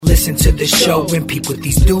Listen to the show and peep what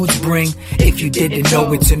these dudes bring. If you didn't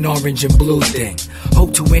know, it's an orange and blue thing.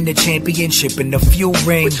 Hope to win the championship and a few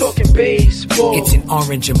rings. We're talking baseball. It's an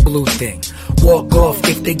orange and blue thing. Walk off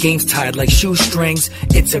if the game's tied like shoestrings.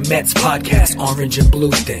 It's a Mets podcast, orange and blue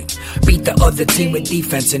thing. Beat the other team with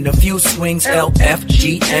defense and a few swings.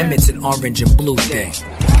 LFGM, it's an orange and blue thing.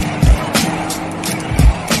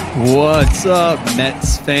 What's up,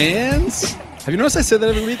 Mets fans? Have you noticed I say that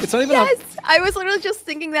every week? It's not even. Yes, I was literally just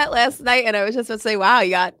thinking that last night, and I was just going to say, "Wow,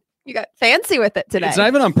 you got fancy with it today." It's not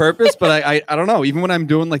even on purpose, but I don't know. Even when I'm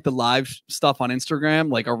doing like the live stuff on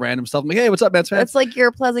Instagram, like a random stuff, I'm like, "Hey, what's up, Mets fans?" It's like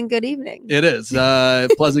your pleasant good evening. It is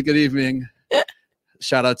pleasant good evening.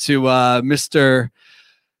 Shout out to Mr.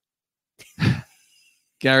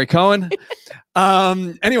 Gary Cohen.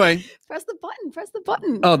 Anyway. Press the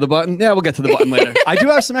button. Oh, the button. Yeah, we'll get to the button later. I do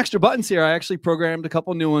have some extra buttons here. I actually programmed a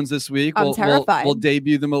couple new ones this week. I'm terrified. We'll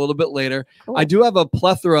debut them a little bit later. Cool. I do have a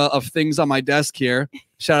plethora of things on my desk here.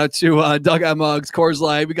 Shout out to Doug at Mugs, Coors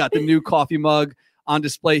Light. We got the new coffee mug on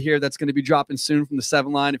display here that's going to be dropping soon from the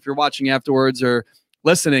 7 Line. If you're watching afterwards or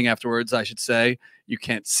listening afterwards, I should say, you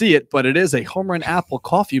can't see it, but it is a Home Run Apple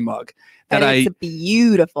coffee mug that it's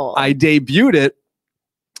beautiful. I debuted it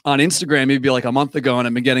on Instagram maybe like a month ago, and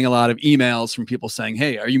I've been getting a lot of emails from people saying,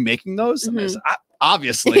 "Hey, are you making those?" And I said,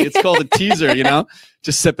 obviously, it's called a teaser,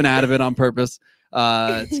 just sipping out of it on purpose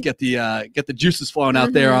to get the juices flowing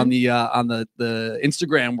out there on the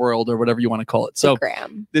Instagram world or whatever you want to call it. So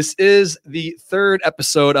this is the 3rd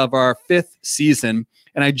episode of our 5th season.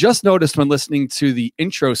 And I just noticed when listening to the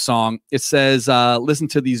intro song, it says, listen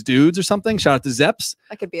to these dudes or something. Shout out to Zeps.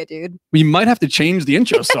 That could be a dude. We might have to change the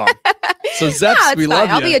intro song. So Zeps, we love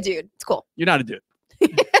you. I'll be a dude. It's cool. You're not a dude.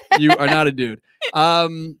 You are not a dude.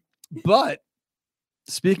 But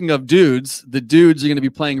speaking of dudes, the dudes are going to be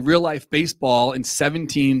playing real life baseball in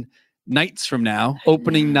 17 nights from now.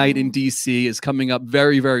 Opening night in DC is coming up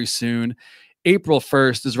very, very soon. April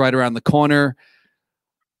 1st is right around the corner.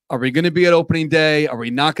 Are we going to be at opening day? Are we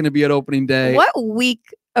not going to be at opening day? What week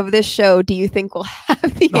of this show do you think will have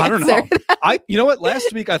the answer? I don't know. You know what?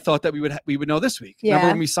 Last week I thought that we would know this week. Yeah.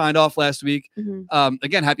 Remember when we signed off last week?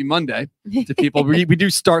 Again, happy Monday to people. we do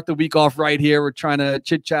start the week off right here. We're trying to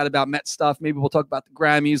chit chat about Met stuff. Maybe we'll talk about the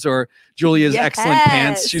Grammys or Julia's excellent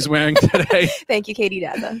pants she's wearing today. Thank you, Katie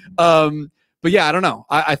Daza. But yeah, I don't know.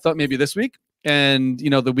 I thought maybe this week. And,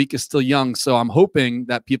 the week is still young. So I'm hoping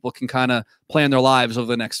that people can kind of plan their lives over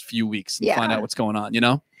the next few weeks and find out what's going on,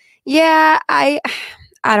 Yeah, I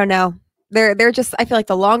don't know. They're just, I feel like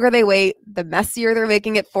the longer they wait, the messier they're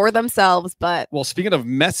making it for themselves. But well, speaking of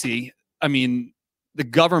messy, I mean, the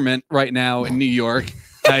government right now in New York,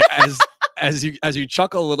 as you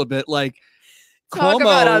chuckle a little bit, like talk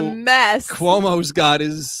about a mess. Cuomo's got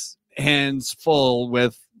his hands full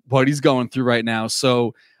with what he's going through right now.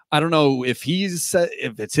 So I don't know if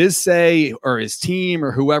it's his say or his team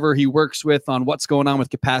or whoever he works with on what's going on with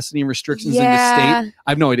capacity and restrictions in the state.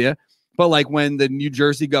 I have no idea. But like when the New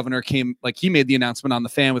Jersey governor came, like he made the announcement on the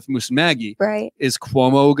Fan with Moose and Maggie. Right. Is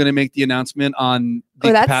Cuomo going to make the announcement on the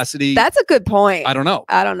capacity? That's a good point. I don't know.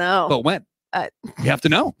 But when? We have to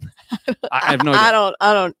know. I have no idea. I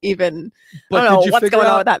don't know what's going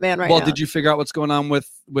on with that man right now. Well, did you figure out what's going on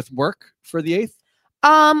with work for the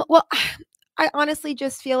 8th? Well, I honestly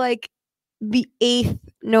just feel like the 8th,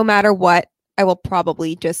 no matter what, I will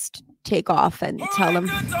probably just take off and tell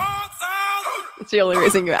them. It's the only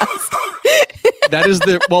reason you asked. That is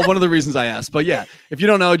one of the reasons I asked. But yeah, if you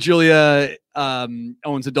don't know, Julia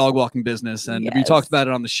owns a dog walking business, and we talked about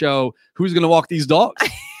it on the show. Who's going to walk these dogs?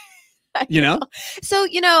 So,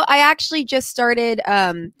 I actually just started.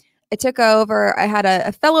 I took over. I had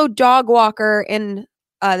a fellow dog walker in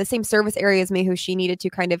the same service area as me who she needed to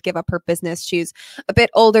kind of give up her business. She's a bit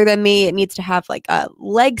older than me. It needs to have like a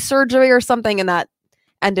leg surgery or something, and that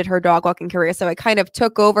ended her dog walking career. So I kind of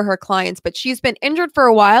took over her clients, but she's been injured for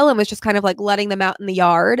a while and was just kind of like letting them out in the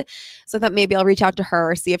yard. So I thought maybe I'll reach out to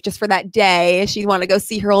her, see if just for that day she'd want to go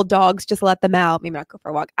see her old dogs, just let them out. Maybe not go for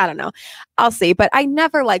a walk. I don't know. I'll see. But I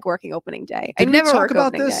never like working opening day. I never talk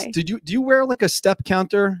about this. Day. Do you wear like a step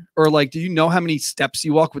counter, or like do you know how many steps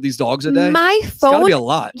you walk with these dogs a day? My phone, it's gotta be a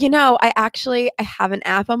lot. I have an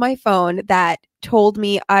app on my phone that told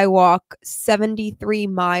me I walk 73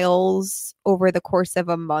 miles over the course of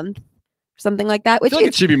a month, something like that. Which I feel like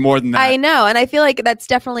it should be more than that. I know. And I feel like that's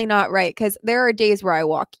definitely not right, because there are days where I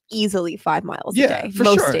walk easily 5 miles a day.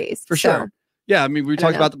 Most days. For sure. Yeah, I mean, we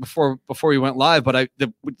talked about that before we went live, but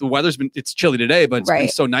the weather's it's chilly today, but it's been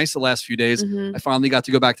so nice the last few days. I finally got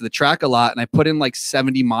to go back to the track a lot, and I put in like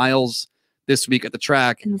 70 miles this week at the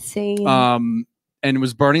track. Insane. and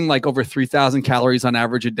was burning like over 3,000 calories on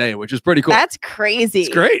average a day, which is pretty cool. That's crazy. It's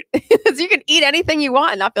great. So you can eat anything you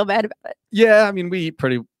want and not feel bad about it. Yeah, I mean, we eat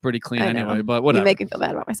pretty clean I know. anyway, but whatever. You make me feel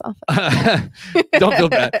bad about myself. Don't feel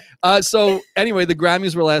bad. So anyway, the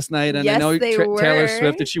Grammys were last night, and I Yes, know they Taylor were.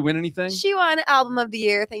 Swift. Did she win anything? She won Album of the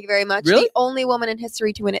Year. Thank you very much. Really? The only woman in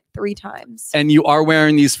history to win it 3 times. And you are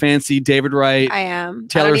wearing these fancy David Wright. I am.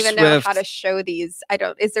 Taylor I don't even know Swift. how to show these. I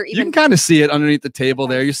don't. Is there You even? can kind of see it underneath the table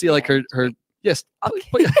there. You see like her. Yes.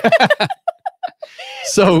 Okay.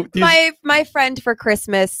 So these, my friend for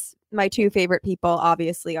Christmas, my 2 favorite people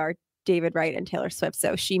obviously are David Wright and Taylor Swift.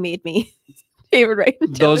 So she made me David Wright.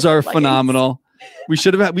 And Taylor those are Swift phenomenal. We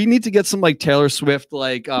should have. We need to get some like Taylor Swift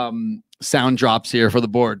like sound drops here for the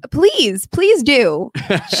board. Please do.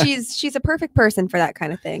 She's a perfect person for that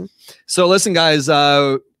kind of thing. So listen, guys.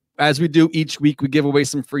 As we do each week, we give away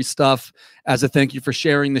some free stuff as a thank you for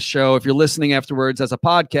sharing the show. If you're listening afterwards as a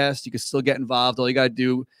podcast, you can still get involved. All you got to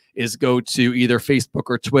do is go to either Facebook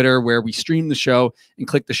or Twitter where we stream the show and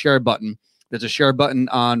click the share button. There's a share button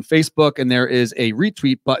on Facebook and there is a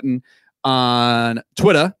retweet button on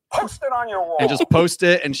Twitter. Post it on your wall. And just post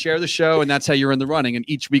it and share the show. And that's how you're in the running. And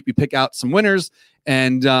each week we pick out some winners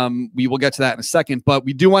and we will get to that in a second. But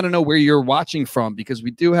we do want to know where you're watching from because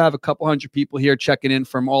we do have a couple hundred people here checking in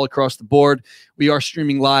from all across the board. We are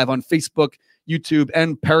streaming live on Facebook, YouTube,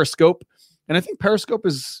 and Periscope. And I think Periscope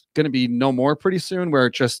is going to be no more pretty soon where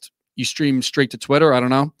it just you stream straight to Twitter. I don't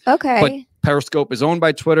know. Okay. But Periscope is owned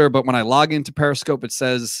by Twitter. But when I log into Periscope, it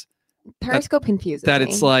says Periscope confuses that me.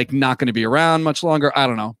 it's like not going to be around much longer. I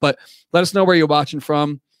don't know, but let us know where you're watching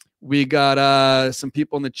from. We got some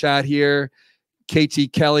people in the chat here.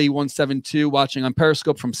 KT Kelly 172 watching on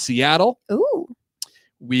Periscope from Seattle. Ooh.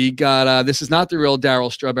 We got this is not the real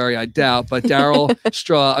Daryl Strawberry, I doubt, but Daryl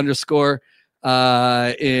Straw underscore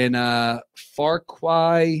in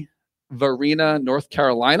Farquhar, Varina, North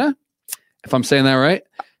Carolina, if I'm saying that right.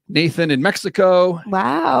 Nathan in Mexico.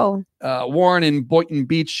 Wow. Warren in Boynton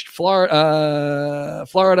Beach, Florida.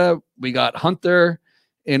 We got Hunter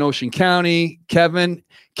in Ocean County. Kevin,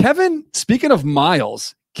 speaking of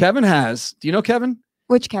Miles, Kevin has, do you know Kevin?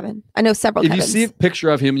 Which Kevin? I know several If Kevins. you see a picture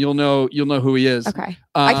of him, you'll know who he is. Okay.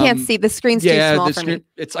 I can't see. The screen's too small for me.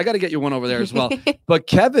 I got to get you one over there as well. But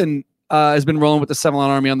Kevin has been rolling with the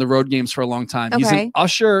 7-Eleven Army on the road games for a long time. He's Okay. an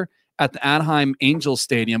usher at the Anaheim Angels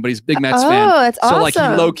Stadium, but he's a big Mets fan. Oh, that's awesome. So like he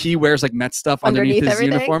low key wears like Mets stuff underneath his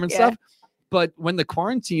everything? uniform and Yeah. stuff. But when the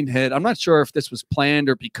quarantine hit, I'm not sure if this was planned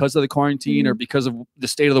or because of the quarantine or because of the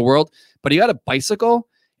state of the world, but he got a bicycle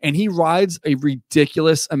and he rides a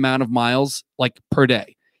ridiculous amount of miles like per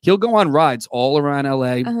day. He'll go on rides all around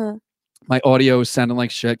LA. Uh-huh. My audio is sounding like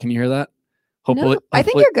shit. Can you hear that? No, I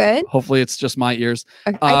think you're good. Hopefully it's just my ears.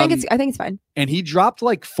 I think it's fine. And he dropped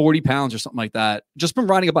like 40 pounds or something like that just from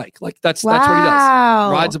riding a bike. Like that's what he does.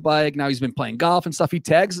 Wow. Rides a bike. Now he's been playing golf and stuff. He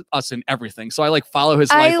tags us in everything. So I like follow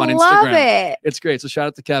his life I on love Instagram. it. It's great. So shout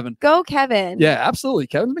out to Kevin. Go, Kevin. Yeah, absolutely.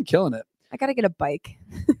 Kevin's been killing it. I gotta get a bike.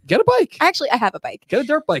 Get a bike. Actually, I have a bike. Get a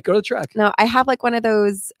dirt bike. Go to the track. No, I have like one of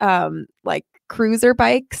those like cruiser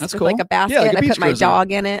bikes. That's with cool. like a basket. Yeah, like a and I beach put my cruiser.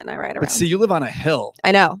 dog in it and I ride around. But see, you live on a hill.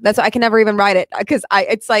 I know. That's why I can never even ride it because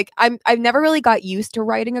it's like I've never really got used to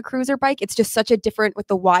riding a cruiser bike. It's just such a different with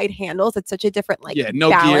the wide handles. It's such a different like Yeah,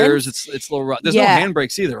 no balance. gears. It's a little rough. There's no Yeah.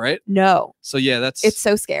 handbrakes either, right? No, So yeah, it's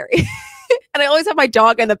so scary. And I always have my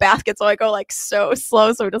dog in the basket, so I go like so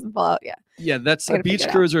slow so it doesn't fall out. Yeah. that's I a gotta beach figure it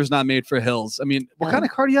out. cruiser is not made for hills. I mean, what No. kind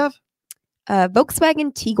of car do you have?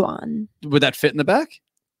 Volkswagen Tiguan. Would that fit in the back?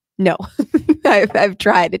 No, I've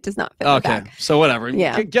tried. It does not fit. in the Okay, back. so whatever.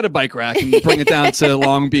 Yeah. Get a bike rack and bring it down to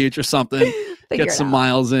Long Beach or something. Figure Get it some out.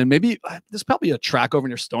 miles in. Maybe there's probably a track over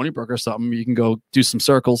near Stony Brook or something. You can go do some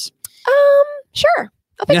circles. Sure.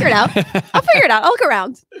 I'll figure it out. I'll figure it out. I'll look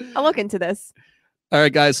around. I'll look into this. All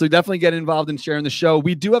right, guys. So definitely get involved in sharing the show.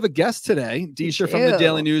 We do have a guest today. Deisha from the do.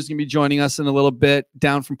 Daily News is going to be joining us in a little bit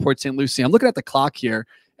down from Port St. Lucie. I'm looking at the clock here,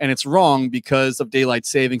 and it's wrong because of daylight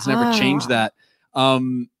savings. Never changed that.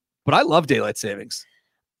 But I love daylight savings.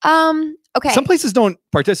 Okay. Some places don't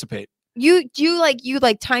participate. You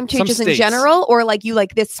like time changes in states. general, or like you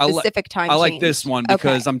like this I li- specific time? I like change? this one Okay.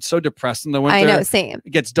 because I'm so depressed in the winter. I know, same. It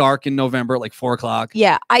gets dark in November at like 4 o'clock.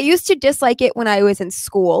 Yeah, I used to dislike it when I was in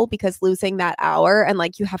school because losing that hour and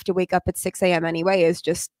like you have to wake up at 6 a.m. anyway is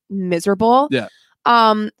just miserable. Yeah.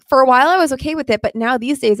 For a while I was okay with it, but now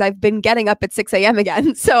these days I've been getting up at 6 a.m.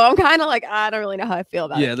 again. So I'm kind of like, I don't really know how I feel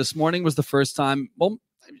about it. Yeah, this morning was the first time. Well,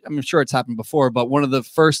 I'm sure it's happened before, but one of the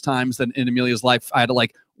first times that in Amelia's life, I had to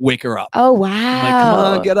like wake her up. Oh wow. I'm like, come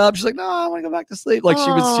on, get up. She's like, no, I want to go back to sleep. Like she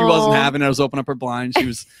wasn't Oh. having it. I was opening up her blind. She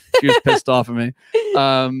was pissed off at me.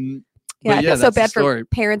 Yeah, But I feel so that's the bad story. for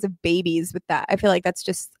parents of babies with that. I feel like that's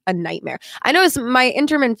just a nightmare. I know it's my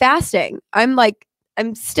intermittent fasting.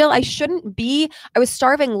 I shouldn't be. I was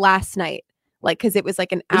starving last night, like, because it was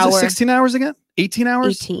like an Was hour. it 16 hours again? 18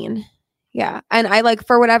 hours? 18. Yeah. And I like,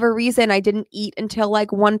 for whatever reason, I didn't eat until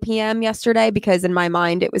like 1 p.m. yesterday because in my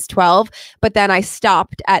mind it was 12. But then I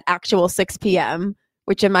stopped at actual 6 p.m.,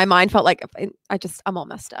 which in my mind felt like I'm all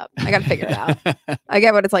messed up. I got to figure it out. I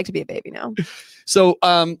get what it's like to be a baby now. So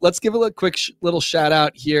let's give a quick little shout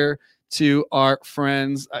out here to our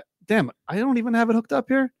friends. Damn, I don't even have it hooked up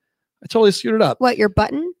here. I totally screwed it up. What, your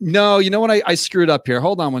button? No, you know what? I screwed up here.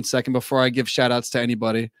 Hold on one second before I give shout outs to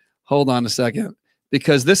anybody. Hold on a second.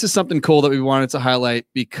 Because this is something cool that we wanted to highlight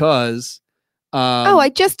because I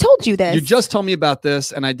just told you this. You just told me about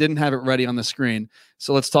this and I didn't have it ready on the screen.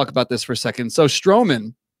 So let's talk about this for a second. So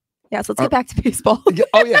Stroman. Yes, let's get back to baseball.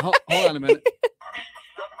 Oh yeah, hold on a minute.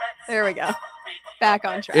 There we go. Back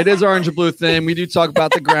on track. It is Orange and Blue thing. We do talk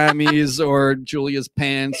about the Grammys or Julia's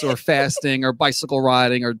pants or fasting or bicycle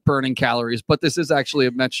riding or burning calories, but this is actually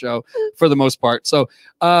a Mets show for the most part. So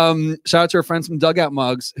shout out to our friends from Dugout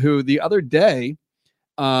Mugs who the other day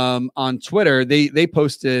on Twitter, they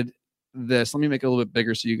posted this. Let me make it a little bit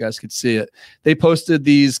bigger so you guys could see it. They posted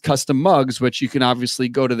these custom mugs, which you can obviously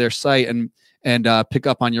go to their site and pick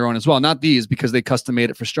up on your own as well. Not these because they custom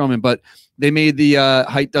made it for Stroman, but they made the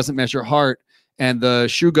Height Doesn't Measure Heart and the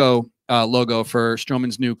Shugo logo for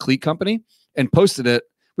Stroman's new cleat company and posted it,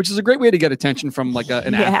 which is a great way to get attention from like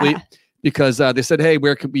an athlete because they said, hey,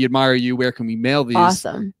 where can we admire you? Where can we mail these?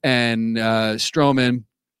 Awesome. And Stroman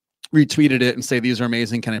retweeted it and say, these are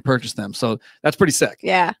amazing. Can I purchase them? So that's pretty sick.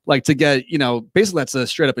 Yeah. Like to get, basically that's a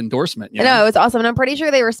straight up endorsement. You know? No, it was awesome. And I'm pretty sure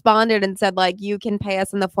they responded and said like, you can pay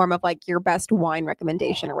us in the form of like your best wine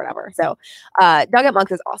recommendation or whatever. So Dugout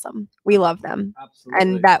Mugs is awesome. We love them. Absolutely.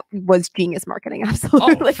 And that was genius marketing.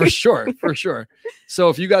 Absolutely. Oh, for sure. For sure. So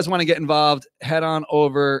if you guys want to get involved, head on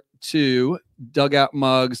over to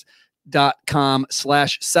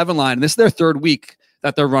dugoutmugs.com/7line. This is their third week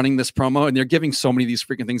that they're running this promo and they're giving so many of these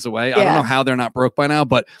freaking things away. I don't know how they're not broke by now,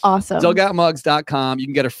 but awesome. Dugoutmugs.com. You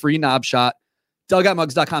can get a free knob shot.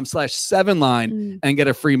 Dugoutmugs.com/7line and get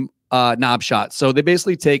a free knob shot. So they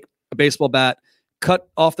basically take a baseball bat, cut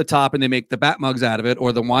off the top, and they make the bat mugs out of it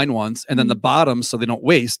or the wine ones. And then the bottom, so they don't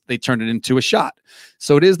waste, they turn it into a shot.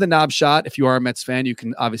 So it is the knob shot. If you are a Mets fan, you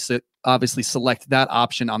can obviously select that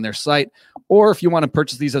option on their site. Or if you want to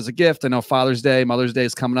purchase these as a gift, I know Father's Day, Mother's Day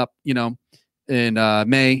is coming up, in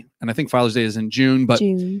May, and I think Father's Day is in June, but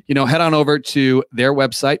head on over to their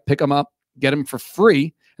website, pick them up, get them for free.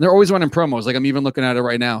 And they're always running promos. Like I'm even looking at it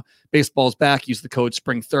right now. Baseball's back. Use the code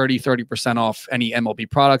SPRING30, 30% off any MLB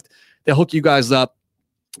product. They'll hook you guys up.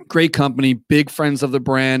 Great company, big friends of the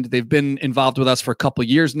brand. They've been involved with us for a couple of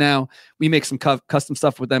years now. We make some custom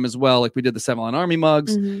stuff with them as well. Like we did the 7-Line Army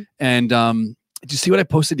mugs. And did you see what I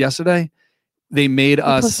posted yesterday? They made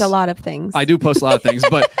us post a lot of things. I do post a lot of things,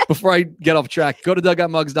 but before I get off track, go to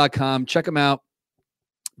dugoutmugs.com, check them out.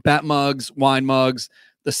 Bat mugs, wine mugs,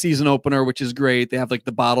 the season opener, which is great. They have like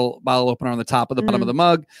the bottle opener on the top of the bottom of the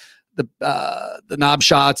mug, the knob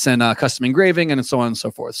shots and custom engraving and so on and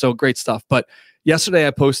so forth. So great stuff. But yesterday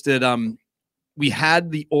I posted, we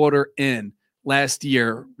had the order in last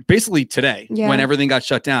year, basically today when everything got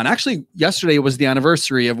shut down. Actually, yesterday was the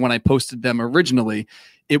anniversary of when I posted them originally.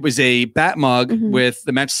 It was a bat mug with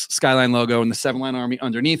the Mets Skyline logo and the 7-Line Army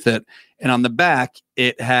underneath it. And on the back,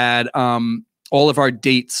 it had all of our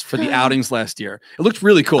dates for the outings last year. It looked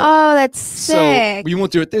really cool. Oh, that's sick. So we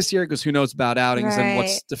won't do it this year because who knows about outings and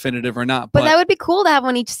what's definitive or not. But that would be cool to have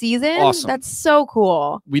one each season. Awesome. That's so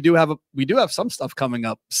cool. We do have some stuff coming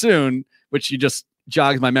up soon, which you just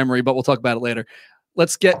jogged my memory, but we'll talk about it later.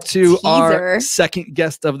 Let's get to our second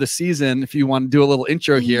guest of the season. If you want to do a little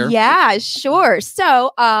intro here. Yeah, sure.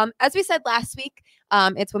 So as we said last week,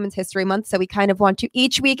 it's Women's History Month. So we kind of want to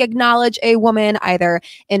each week acknowledge a woman either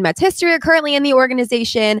in Mets history or currently in the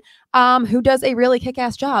organization who does a really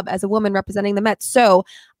kick-ass job as a woman representing the Mets. So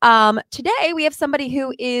today we have somebody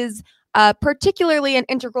who is particularly an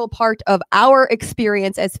integral part of our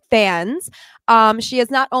experience as fans. She has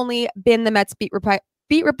not only been the Mets beat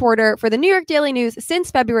reporter for the New York Daily News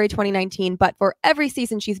since February 2019, but for every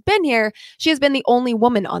season she's been here, she has been the only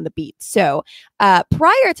woman on the beat. So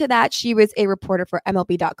prior to that, she was a reporter for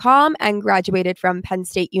MLB.com and graduated from Penn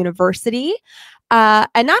State University.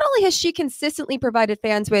 And not only has she consistently provided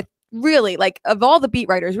fans with really, like, of all the beat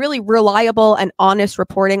writers, really reliable and honest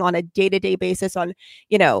reporting on a day-to-day basis on,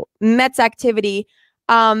 Mets activity,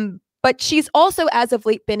 but she's also, as of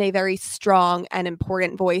late, been a very strong and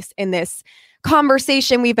important voice in this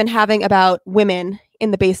conversation we've been having about women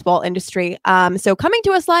in the baseball industry. So coming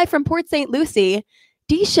to us live from Port St. Lucie,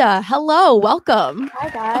 Deesha, hello, welcome. Hi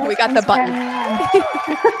guys. Oh, we got the button.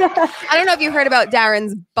 I don't know if you heard about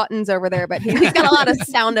Darren's buttons over there, but he's got a lot of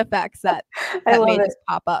sound effects that may just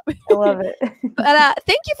pop up. I love it. But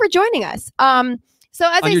thank you for joining us. So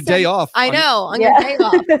as on your day off. I know, on your day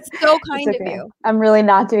off. It's so kind of you. I'm really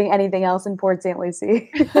not doing anything else in Port St. Lucie.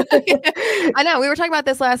 I know. We were talking about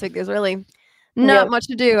this last week. There's really not much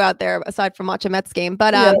to do out there aside from watch a Mets game.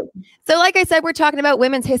 But so like I said, we're talking about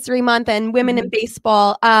Women's History Month and women in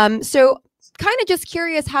baseball. So kind of just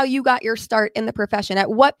curious how you got your start in the profession. At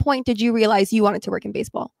what point did you realize you wanted to work in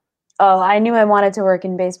baseball? Oh, I knew I wanted to work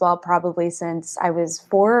in baseball probably since I was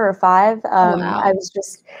 4 or 5. Wow. I was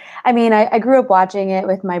just, I grew up watching it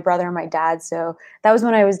with my brother and my dad. So that was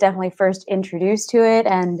when I was definitely first introduced to it.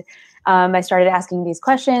 And I started asking these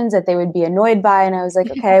questions that they would be annoyed by. And I was like,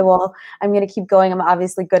 okay, well, I'm going to keep going. I'm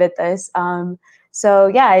obviously good at this. So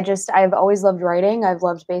yeah, I've always loved writing. I've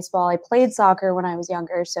loved baseball. I played soccer when I was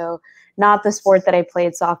younger. So not the sport that I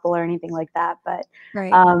played softball or anything like that. But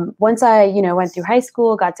once I, went through high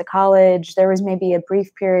school, got to college, there was maybe a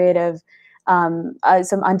brief period of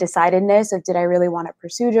some undecidedness of did I really want to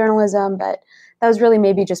pursue journalism? But that was really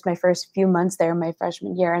maybe just my first few months there, my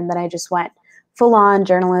freshman year. And then I just went full on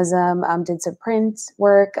journalism, did some print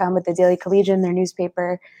work with the Daily Collegian, their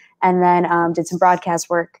newspaper, and then did some broadcast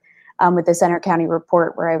work with the Center County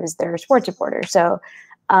Report, where I was their sports reporter. So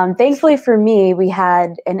thankfully for me, we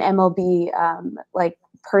had an MLB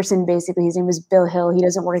person, basically. His name was Bill Hill. He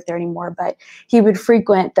doesn't work there anymore, but he would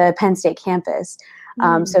frequent the Penn State campus.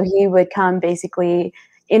 So he would come basically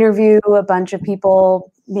interview a bunch of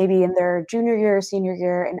people, maybe in their junior year or senior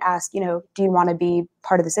year, and ask, do you want to be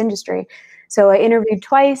part of this industry? So I interviewed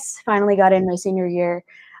twice, finally got in my senior year.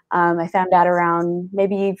 I found out around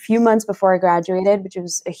maybe a few months before I graduated, which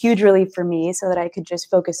was a huge relief for me so that I could just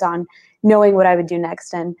focus on knowing what I would do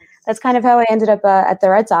next. And that's kind of how I ended up at the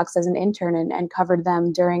Red Sox as an intern and covered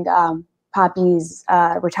them during Poppy's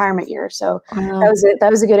retirement year. So that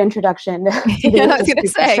was a good introduction. Yeah, I was going to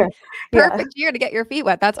say, perfect year to get your feet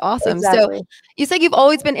wet. That's awesome. Exactly. So you said you've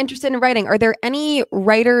always been interested in writing. Are there any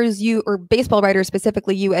writers or baseball writers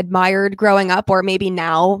specifically you admired growing up, or maybe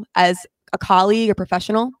now as a colleague or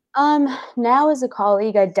professional? Now as a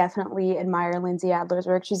colleague, I definitely admire Lindsay Adler's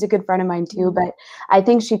work. She's a good friend of mine too, but I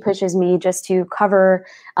think she pushes me just to cover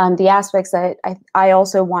the aspects that I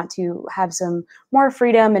also want to have some more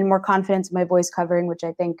freedom and more confidence in my voice covering, which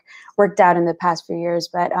I think worked out in the past few years.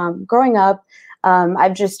 But growing up,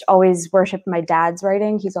 I've just always worshipped my dad's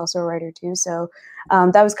writing. He's also a writer too. So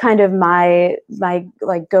that was kind of my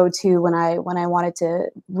go-to when I wanted to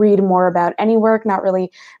read more about any work, not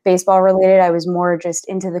really baseball related. I was more just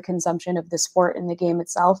into the consumption of the sport and the game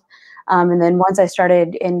itself. And then once I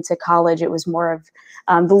started into college, it was more of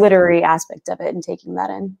the literary aspect of it and taking that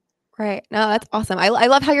in. Right. No, that's awesome. I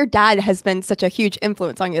love how your dad has been such a huge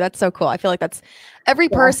influence on you. That's so cool. I feel like that's every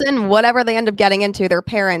person, whatever they end up getting into, their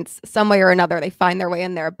parents, some way or another, they find their way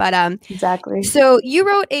in there. But exactly. So you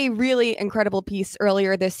wrote a really incredible piece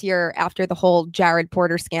earlier this year after the whole Jared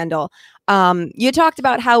Porter scandal. You talked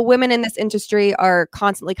about how women in this industry are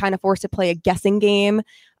constantly kind of forced to play a guessing game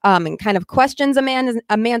and kind of questions a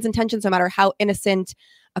man's intentions, no matter how innocent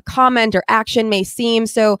a comment or action may seem.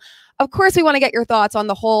 So of course, we want to get your thoughts on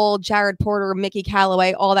the whole Jared Porter, Mickey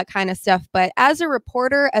Callaway, all that kind of stuff. But as a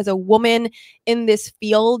reporter, as a woman in this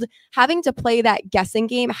field, having to play that guessing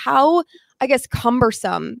game, how, I guess,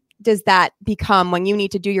 cumbersome does that become when you need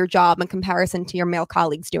to do your job in comparison to your male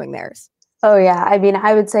colleagues doing theirs? Oh, yeah. I mean,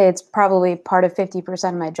 I would say it's probably part of 50%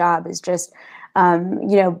 of my job is just,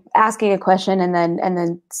 asking a question and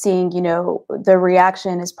then seeing, the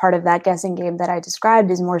reaction as part of that guessing game that I described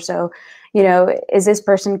is more so, is this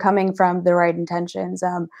person coming from the right intentions?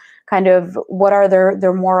 Kind of what are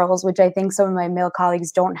their morals, which I think some of my male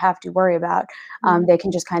colleagues don't have to worry about. They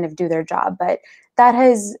can just kind of do their job. But that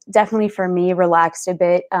has definitely for me relaxed a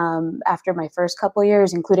bit after my first couple of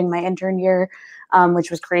years, including my intern year,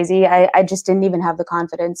 which was crazy. I just didn't even have the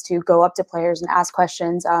confidence to go up to players and ask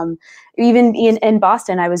questions. Even in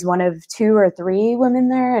Boston, I was one of 2 or 3 women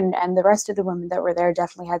there, and the rest of the women that were there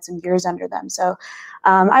definitely had some years under them. So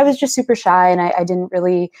I was just super shy, and I didn't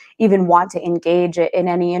really even want to engage in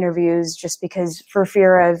any interviews just because for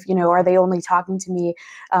fear of, are they only talking to me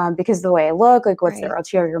because of the way I look, like what's their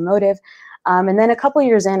ulterior motive? And then a couple of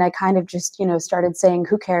years in, I kind of just, started saying,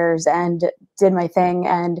 who cares, and did my thing.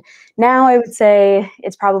 And now I would say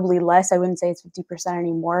it's probably less. I wouldn't say it's 50%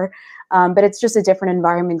 anymore. But it's just a different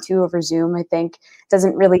environment too over Zoom. I think it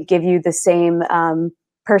doesn't really give you the same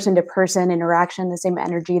person to person interaction, the same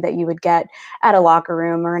energy that you would get at a locker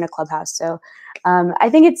room or in a clubhouse. So I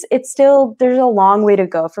think it's still, there's a long way to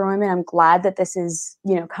go for women. I'm glad that this is,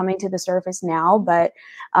 coming to the surface now, but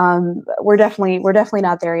we're definitely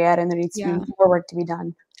not there yet. And there needs to be more work to be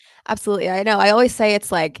done. Absolutely. I know. I always say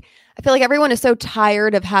it's like, I feel like everyone is so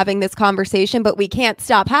tired of having this conversation, but we can't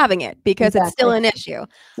stop having it because it's still an issue.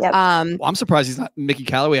 Yep. Well, I'm surprised Mickey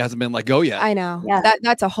Callaway hasn't been let go yet. I know. Yeah.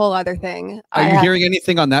 That's a whole other thing. Are you hearing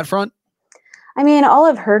anything on that front? I mean, all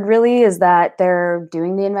I've heard really is that they're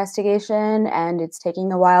doing the investigation and it's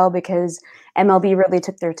taking a while because MLB really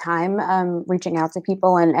took their time reaching out to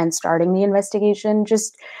people and starting the investigation.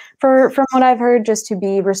 Just from what I've heard, just to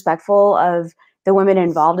be respectful of the women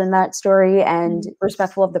involved in that story and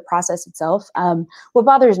respectful of the process itself. What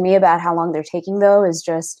bothers me about how long they're taking, though, is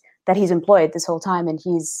just that he's employed this whole time and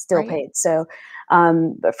he's still paid. So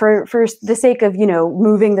for the sake of,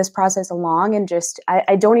 moving this process along and just,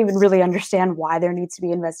 I don't even really understand why there needs to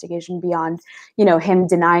be investigation beyond, him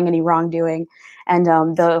denying any wrongdoing and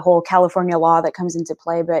the whole California law that comes into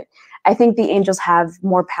play. But I think the Angels have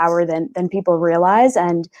more power than people realize,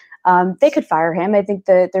 and they could fire him. I think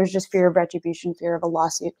that there's just fear of retribution, fear of a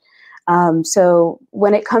lawsuit. So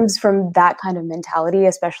when it comes from that kind of mentality,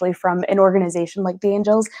 especially from an organization like the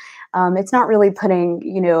Angels, it's not really putting,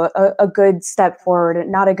 a good step forward,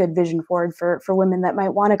 not a good vision forward for women that might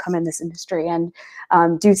want to come in this industry and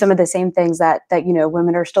do some of the same things that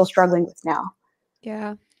women are still struggling with now.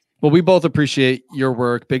 Yeah. Well, we both appreciate your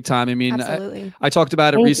work big time. I mean, I talked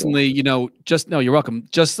about it recently, you're welcome.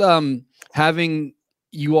 Just having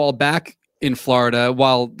you all back in Florida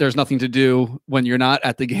while there's nothing to do when you're not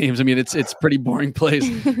at the games. I mean, it's a pretty boring place,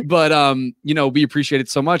 but we appreciate it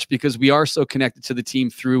so much because we are so connected to the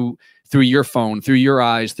team through your phone, through your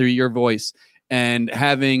eyes, through your voice, and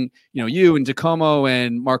having, you and Tacomo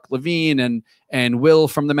and Mark Levine and Will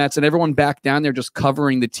from the Mets and everyone back down there just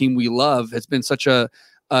covering the team we love has been such a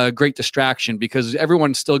great distraction because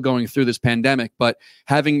everyone's still going through this pandemic, but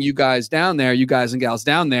having you guys and gals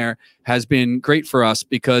down there has been great for us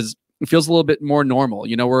because it feels a little bit more normal.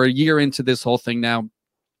 We're a year into this whole thing now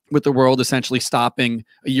with the world essentially stopping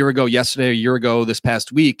a year ago this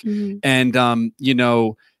past week. Mm-hmm.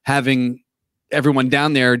 And, having everyone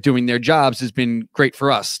down there doing their jobs has been great for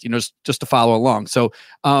us, just to follow along. So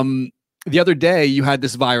the other day you had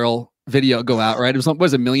this viral video go out, right? It was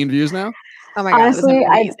 1 million views now? Oh my God. Honestly,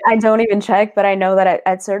 I don't even check, but I know that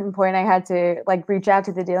at a certain point I had to reach out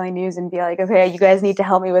to the Daily News and be like, okay, you guys need to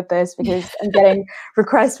help me with this because I'm getting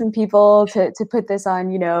requests from people to put this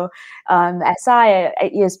on, SI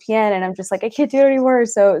at ESPN. And I'm just like, I can't do it anymore.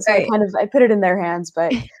 So I put it in their hands,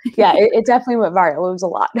 but yeah, it definitely went viral. It was a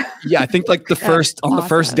lot. Yeah. I think the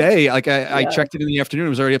first day, I checked it in the afternoon, it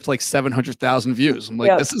was already up to 700,000 views. I'm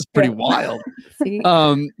like, this is pretty wild.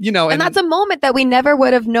 And that's a moment that we never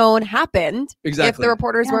would have known happened. Exactly. If the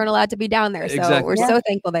reporters weren't allowed to be down there. So we're so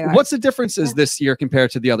thankful they are. What's the differences this year compared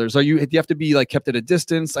to the others? Do you have to be kept at a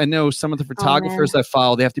distance? I know some of the photographers I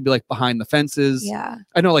follow, they have to be behind the fences. Yeah.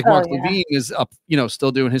 I know Mark Levine is up,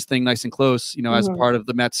 still doing his thing nice and close, as part of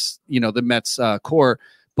the Mets, the Mets core.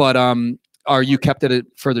 But are you kept at a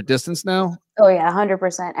further distance now? Oh yeah,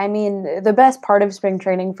 100%. I mean, the best part of spring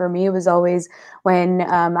training for me was always when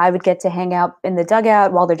I would get to hang out in the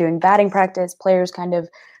dugout while they're doing batting practice. Players kind of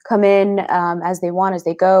come in as they want, as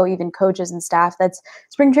they go, even coaches and staff.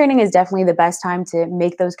 Spring training is definitely the best time to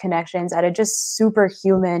make those connections at a just super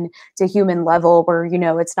human to human level where,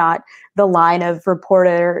 it's not the line of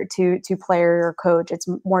reporter to player or coach. It's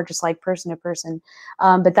more just person to person.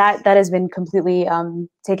 But that has been completely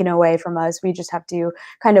taken away from us. We just have to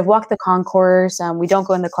kind of walk the concourse. We don't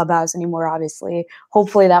go in the clubhouse anymore, obviously.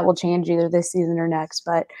 Hopefully that will change either this season or next.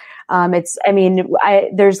 But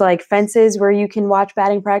there's fences where you can watch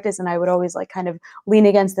batting practice, and I would always kind of lean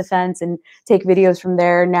against the fence and take videos from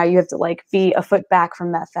there. Now you have to be a foot back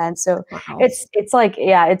from that fence. So it's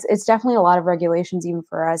definitely a lot of regulations even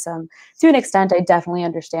for us. To an extent, I definitely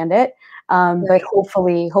understand it. But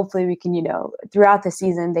hopefully we can, throughout the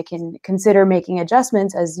season, they can consider making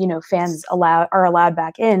adjustments as, fans are allowed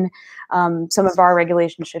back in. Some of our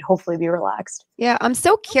regulations should hopefully be relaxed. Yeah. I'm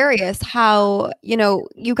so curious how,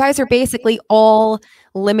 you guys are basically all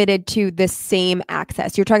limited to the same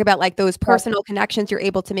access. You're talking about those personal connections you're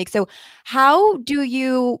able to make. So how do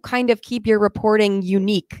you kind of keep your reporting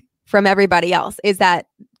unique from everybody else? Is that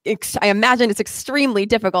I imagine it's extremely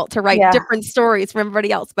difficult to write different stories from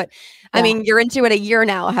everybody else, but I mean, you're into it a year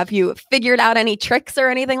now. Have you figured out any tricks or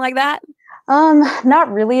anything like that?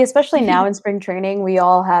 Not really, especially now in spring training. We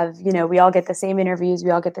all have, we all get the same interviews.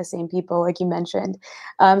 We all get the same people, like you mentioned.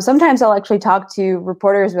 Sometimes I'll actually talk to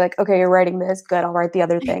reporters, be like, okay, you're writing this, good, I'll write the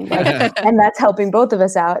other thing. Like, and that's helping both of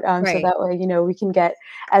us out. So that way, we can get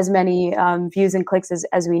as many views and clicks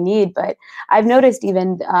as we need. But I've noticed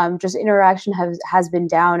even just interaction has been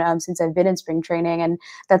down since I've been in spring training. And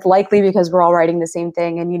that's likely because we're all writing the same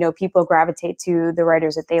thing. And, people gravitate to the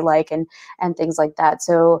writers that they like and things like that.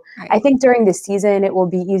 So I think during this season, it will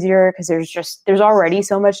be easier because there's already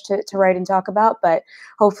so much to write and talk about. But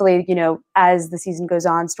hopefully, as the season goes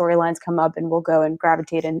on, storylines come up and we'll go and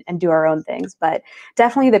gravitate and do our own things. But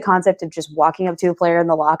definitely the concept of just walking up to a player in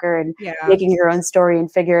the locker and making your own story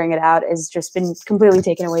and figuring it out has just been completely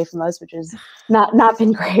taken away from us, which is not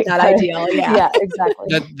been great. Not ideal. Yeah,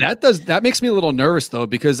 exactly. That makes me a little nervous though,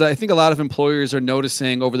 because I think a lot of employers are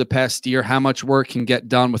noticing over the past year how much work can get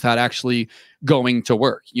done without actually going to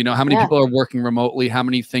work. How many people are working remotely, how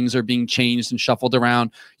many things are being changed and shuffled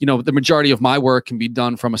around. The majority of my work can be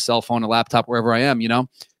done from a cell phone, a laptop, wherever I am,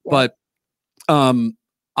 but I'm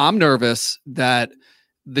nervous that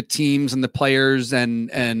the teams and the players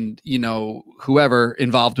and whoever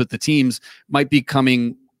involved with the teams might be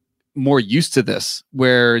coming more used to this,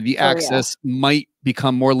 where the access might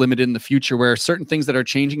become more limited in the future, where certain things that are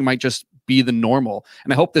changing might just be the normal.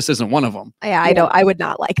 And I hope this isn't one of them. Yeah, I would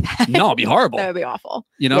not like that. No, it'd be horrible. That would be awful.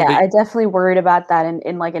 I definitely worried about that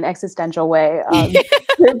in like an existential way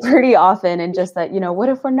pretty often. And just that, what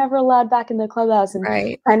if we're never allowed back in the clubhouse? And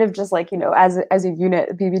kind of just like, as a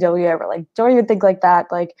unit, BBWA, we're like, don't even think like that.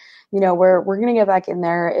 Like, we're going to get back in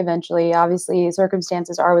there eventually. Obviously,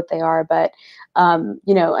 circumstances are what they are. But,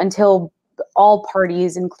 until all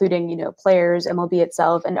parties, including, players, MLB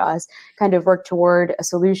itself, and us kind of work toward a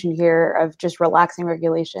solution here of just relaxing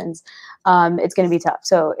regulations, it's going to be tough.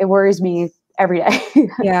 So it worries me every day.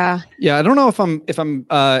 Yeah. I don't know if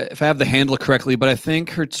I have the handle correctly, but I think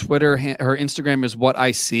her Twitter, her Instagram is What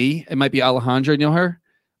I See. It might be Alejandra. You know her?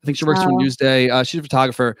 I think she works for Newsday. She's a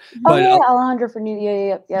photographer. But, Alejandra for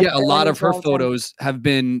Newsday. Yeah, a lot of her photos have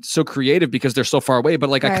been so creative because they're so far away. But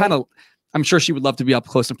like, I'm sure she would love to be up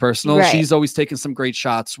close and personal. Right. She's always taken some great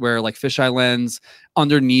shots where like fisheye lens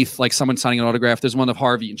underneath, like someone signing an autograph. There's one of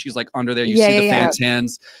Harvey and she's like under there. You see the fans'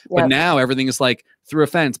 hands. But now everything is like through a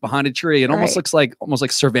fence, behind a tree. It almost looks like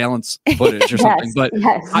surveillance footage or something. But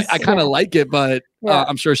I kind of like it, but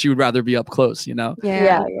I'm sure she would rather be up close, Yeah,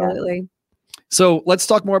 absolutely. So let's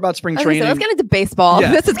talk more about spring training. So let's get into baseball.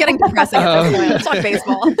 Yeah. This is getting depressing at this point. Let's talk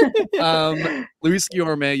baseball. Luis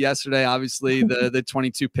Guillorme yesterday, obviously the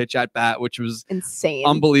 22 pitch at bat, which was insane,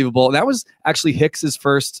 unbelievable. And that was actually Hicks's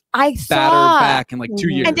first batter back in like 2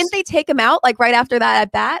 years. And didn't they take him out like right after that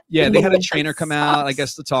at bat? Yeah, they had a trainer come out, I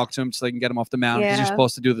guess, to talk to him so they can get him off the mound because you're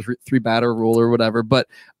supposed to do the three batter rule or whatever. But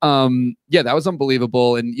that was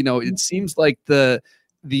unbelievable. And it seems like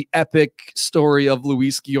the epic story of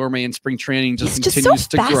Luis Guillorme in spring training continues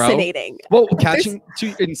to grow. Well,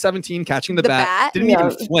 in 17, catching the bat didn't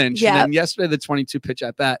even flinch. And then yesterday, the 22 pitch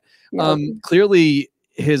at bat. Clearly,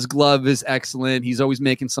 his glove is excellent. He's always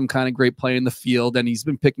making some kind of great play in the field, and he's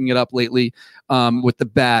been picking it up lately with the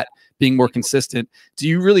bat being more consistent. Do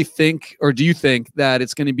you really think, or do you think that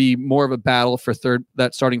it's going to be more of a battle for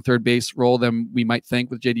that starting third base role than we might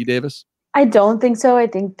think with JD Davis? I don't think so. I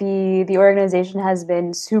think the organization has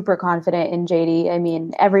been super confident in JD. I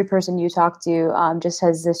mean, every person you talk to just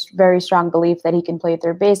has this very strong belief that he can play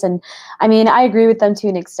third base. And I mean, I agree with them to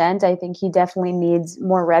an extent. I think he definitely needs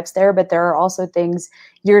more reps there, but there are also things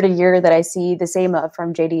year to year that I see the same of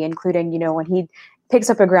from JD, including, when he picks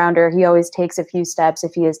up a grounder, he always takes a few steps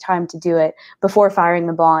if he has time to do it before firing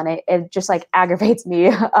the ball. And it just like aggravates me.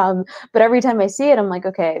 But every time I see it, I'm like,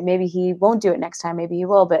 okay, maybe he won't do it next time. Maybe he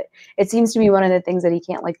will. But it seems to be one of the things that he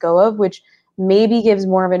can't let go of, which maybe gives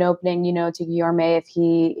more of an opening, to Guillorme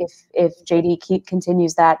if JD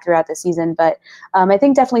continues that throughout the season. But I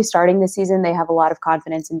think definitely starting the season, they have a lot of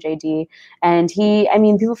confidence in JD. And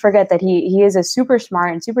people forget that he is a super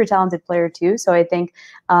smart and super talented player too. So I think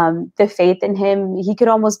the faith in him, he could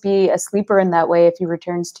almost be a sleeper in that way if he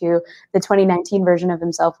returns to the 2019 version of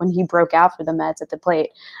himself when he broke out for the Mets at the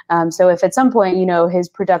plate. So if at some point, his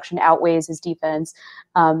production outweighs his defense,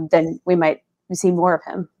 then we might see more of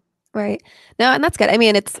him. Right. No, and that's good. I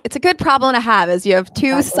mean, it's a good problem to have is you have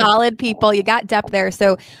two solid people. You got depth there.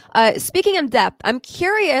 So speaking of depth, I'm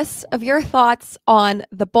curious of your thoughts on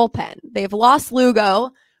the bullpen. They've lost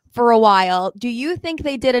Lugo for a while. Do you think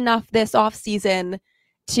they did enough this offseason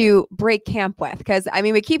to break camp with? Because, I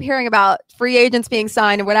mean, we keep hearing about free agents being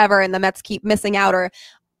signed or whatever, and the Mets keep missing out. Or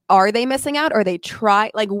are they missing out? Or they try?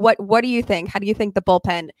 Like, what do you think? How do you think the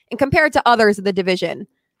bullpen, and compared to others of the division,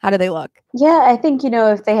 How do they look? Yeah, I think,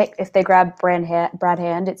 if they grabbed Brad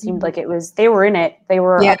Hand, it seemed like they were in it. They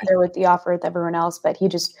were up there with the offer with everyone else, but he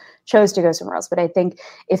just chose to go somewhere else. But I think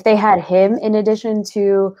if they had him in addition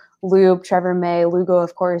to Loop, Trevor May, Lugo,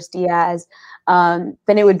 of course, Diaz, then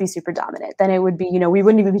it would be super dominant. Then it would be, we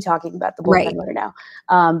wouldn't even be talking about the bullpen right now.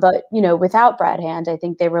 But without Brad Hand, I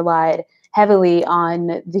think they relied heavily on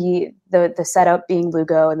the setup being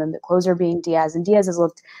Lugo and then the closer being Diaz. And Diaz has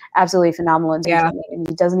looked absolutely phenomenal in training. And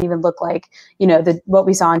he doesn't even look like, what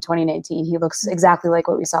we saw in 2019. He looks exactly like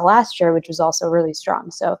what we saw last year, which was also really strong.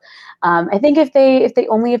 So I think if they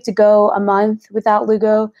only have to go a month without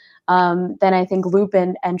Lugo, then I think Loop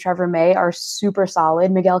and Trevor May are super solid.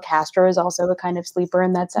 Miguel Castro is also a kind of sleeper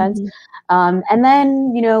in that sense. And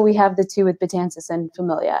then, we have the two with Betances and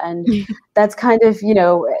Familia. And that's kind of,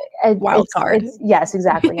 wild card. Yes,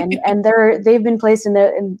 exactly. And they've been placed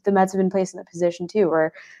the Mets have been placed in the position too,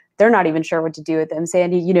 where they're not even sure what to do with them.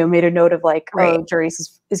 Sandy, made a note of like, oh,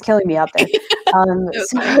 Jurice is killing me out there.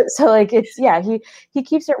 So like he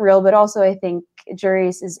keeps it real, but also I think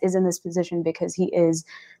Jurice is in this position because he is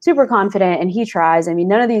super confident and he tries. I mean,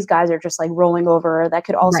 none of these guys are just like rolling over. That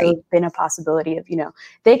could also have been a possibility of,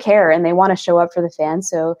 they care and they want to show up for the fans.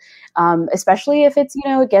 So especially if it's,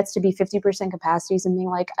 it gets to be 50% capacity, something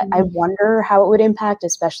like, I wonder how it would impact,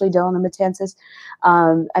 especially Dylan and Betances.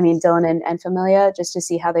 Dylan and Familia, just to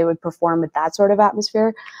see how they would perform with that sort of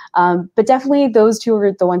atmosphere. But definitely those two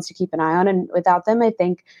are the ones to keep an eye on. And without them, I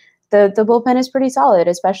think the bullpen is pretty solid,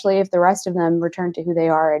 especially if the rest of them return to who they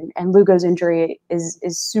are. And Lugo's injury is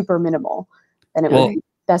super minimal. Then it would be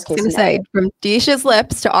best case scenario. Say, from Disha's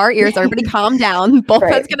lips to our ears, everybody calm down.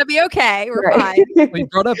 Bullpen's going to be okay. We're fine. We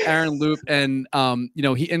brought up Aaron Loop, and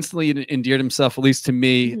he instantly endeared himself, at least to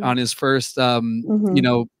me, on his first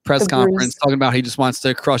press conference, talking about he just wants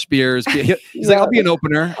to crush beers. He's like, I'll be an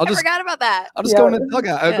opener. I forgot about that. I'll just go in the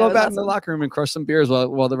dugout. I'll go back in the locker room and crush some beers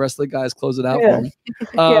while the rest of the guys close it out for me.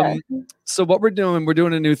 So what we're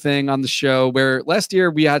doing a new thing on the show where last year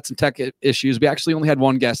we had some tech issues. We actually only had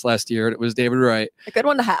one guest last year, and it was David Wright. A good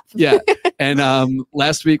one to have. Yeah. And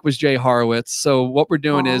last week was Jay Horowitz. So what we're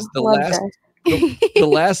doing is the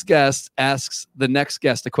last guest asks the next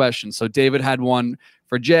guest a question. So David had one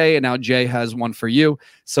for Jay, and now Jay has one for you.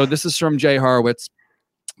 So this is from Jay Horowitz.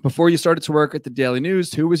 Before you started to work at the Daily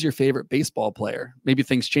News, who was your favorite baseball player? Maybe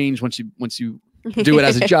things change once you do it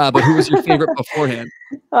as a job, but who was your favorite beforehand?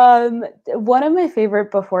 One of my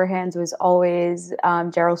favorite beforehands was always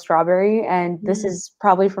Gerald Strawberry, and this is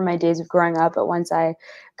probably from my days of growing up, but once I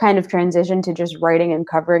kind of transitioned to just writing and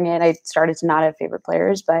covering it, I started to not have favorite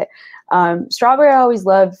players. But Strawberry I always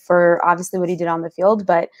loved for obviously what he did on the field,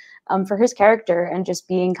 but for his character and just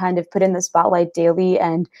being kind of put in the spotlight daily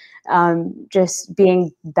and just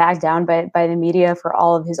being backed down by the media for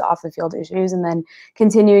all of his off the field issues, and then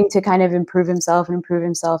continuing to kind of improve himself.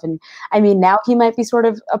 And I mean, now he might be sort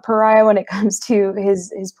of a pariah when it comes to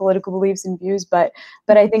his political beliefs and views, but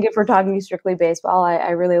I think if we're talking strictly baseball,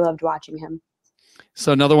 I really loved watching him.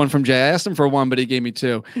 So another one from Jay. I asked him for one, but he gave me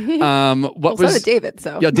two. So did David.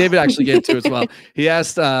 So yeah, David actually gave two as well. He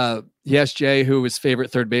asked Jay who his favorite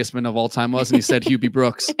third baseman of all time was, and he said Hubie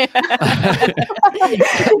Brooks.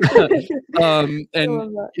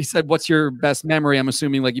 And he said, "What's your best memory?" I'm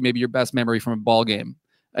assuming like maybe your best memory from a ball game,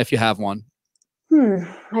 if you have one.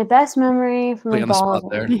 My best memory from a ball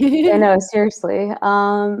game. I know, seriously.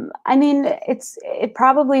 I mean, it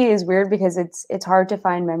probably is weird because it's hard to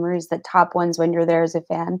find memories that top ones when you're there as a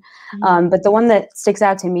fan. But the one that sticks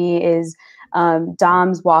out to me is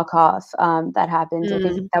Dom's walk-off that happened. I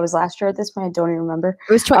think that was last year at this point. I don't even remember.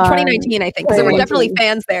 It was 2019, I think, because there were definitely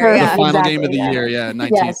fans there. The final game of the year,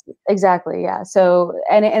 19. Yes, exactly, yeah. So,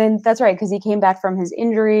 and that's right, because he came back from his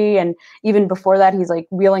injury, and even before that, he's like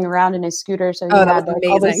wheeling around in his scooter. So he had like,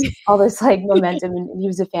 all this like momentum, and he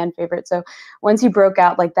was a fan favorite. So once he broke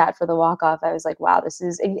out like that for the walk-off, I was like, wow,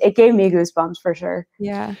 it gave me goosebumps for sure.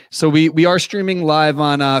 Yeah. So we are streaming live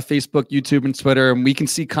on Facebook, YouTube, and Twitter, and we can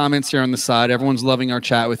see comments here on the side. Everyone's loving our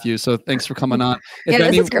chat with you, so thanks for coming on.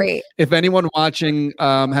 This is great. If anyone watching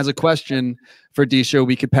has a question for Disha,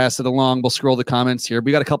 we could pass it along. We'll scroll the comments here.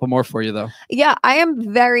 We got a couple more for you, though. Yeah, I am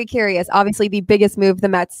very curious. Obviously, the biggest move the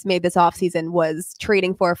Mets made this offseason was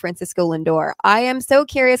trading for Francisco Lindor. I am so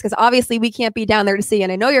curious because obviously we can't be down there to see,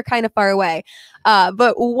 and I know you're kind of far away.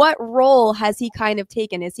 But what role has he kind of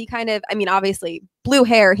taken? Is he kind of, I mean, obviously, blue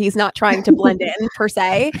hair, he's not trying to blend in per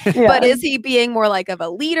se, but is he being more like of a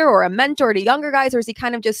leader or a mentor to younger guys, or is he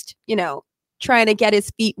kind of just, trying to get his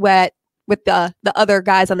feet wet with the other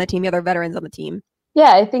guys on the team, the other veterans on the team?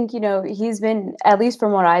 Yeah, I think, he's been, at least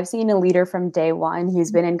from what I've seen, a leader from day one.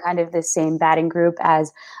 He's been in kind of the same batting group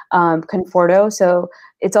as Conforto. So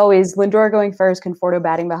it's always Lindor going first, Conforto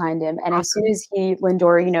batting behind him. And as soon as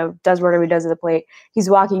Lindor, does whatever he does at the plate, he's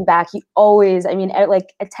walking back. He always,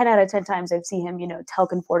 like 10 out of 10 times I've seen him, tell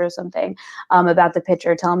Conforto something about the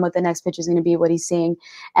pitcher, tell him what the next pitch is going to be, what he's seeing.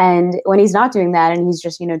 And when he's not doing that and he's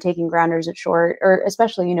just, taking grounders at short, or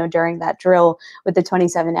especially, during that drill with the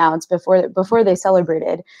 27 outs before they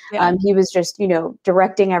celebrated, he was just,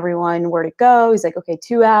 directing everyone where to go. He's like, okay,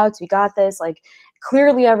 2 outs, we got this. Like,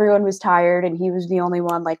 clearly everyone was tired and he was the only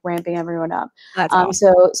one like ramping everyone up. That's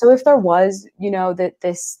awesome. So if there was,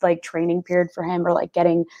 this like training period for him, or like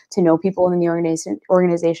getting to know people in the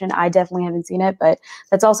organization, I definitely haven't seen it, but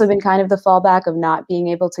that's also been kind of the fallback of not being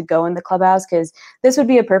able to go in the clubhouse, because this would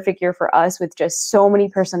be a perfect year for us with just so many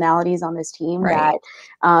personalities on this team that,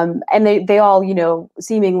 and they all,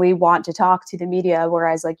 seemingly want to talk to the media.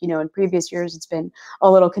 Whereas like, in previous years, it's been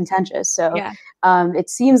a little contentious. So it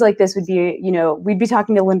seems like this would be, we'd be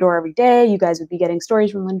talking to Lindor every day. You guys would be getting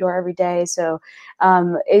stories from Lindor every day. So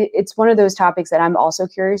it's one of those topics that I'm also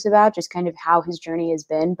curious about, just kind of how his journey has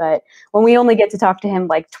been. But when we only get to talk to him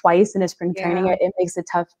like twice in a spring training, it makes it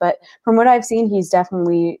tough. But from what I've seen, he's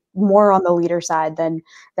definitely more on the leader side than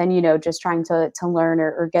just trying to learn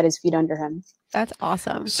or get his feet under him. That's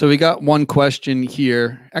awesome. So we got one question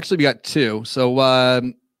here. Actually, we got two. So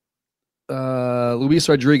Luis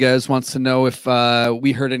Rodriguez wants to know if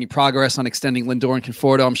we heard any progress on extending Lindor and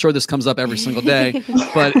Conforto. I'm sure this comes up every single day,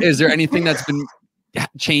 but is there anything that's been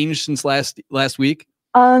changed since last week?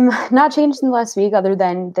 Not changed in the last week, other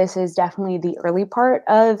than this is definitely the early part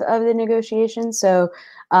of the negotiations. So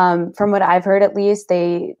from what I've heard, at least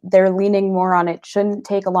they're leaning more on it shouldn't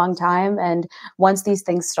take a long time, and once these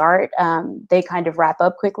things start, they kind of wrap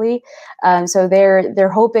up quickly. So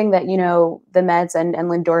they're hoping that the Mets and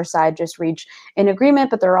Lindor side just reach an agreement,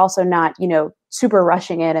 but they're also not super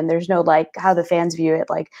rushing it, and there's no like how the fans view it,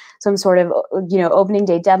 like some sort of opening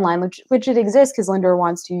day deadline, which it exists because Lindor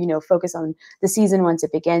wants to focus on the season once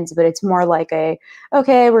it begins. But it's more like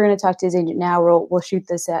okay, we're going to talk to his agent now. We'll shoot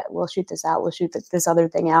this out. We'll shoot this other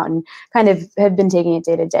thing out, and kind of have been taking it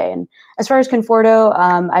day to day. And as far as Conforto,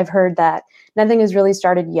 I've heard that nothing has really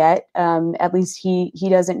started yet. At least he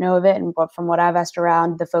doesn't know of it. And from what I've asked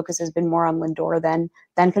around, the focus has been more on Lindor than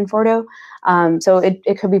Conforto. So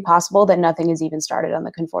it could be possible that nothing has even started on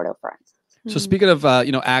the Conforto front. So speaking of,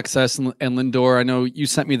 access and Lindor, I know you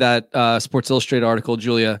sent me that Sports Illustrated article,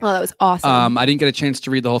 Julia. Oh, that was awesome. I didn't get a chance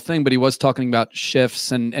to read the whole thing, but he was talking about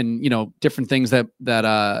shifts and different things that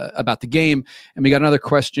about the game. And we got another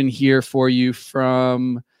question here for you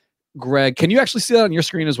from Greg. Can you actually see that on your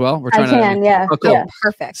screen as well? I can, yeah. Oh, cool. Yeah.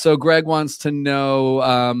 Perfect. So Greg wants to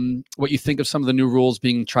know what you think of some of the new rules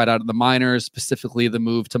being tried out of the minors, specifically the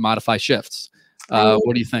move to modify shifts.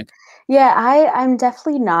 What do you think? Yeah, I'm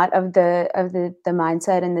definitely not of the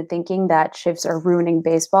mindset and the thinking that shifts are ruining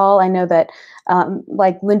baseball. I know that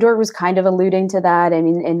like Lindor was kind of alluding to that. I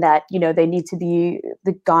mean, in that, they need to be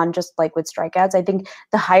gone just like with strikeouts. I think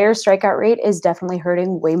the higher strikeout rate is definitely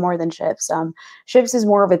hurting way more than shifts. Shifts is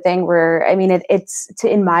more of a thing where, I mean,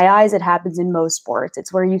 in my eyes, it happens in most sports.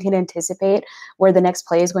 It's where you can anticipate where the next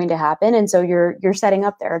play is going to happen. And so you're setting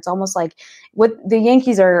up there. It's almost like what the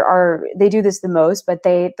Yankees are they do this the most, but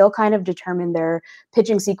they'll kind of determine their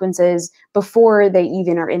pitching sequences before they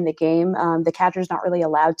even are in the game. The catcher's not really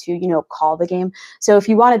allowed to, call the game. So if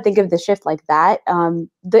you want to think of the shift like that,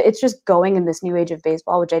 it's just going in this new age of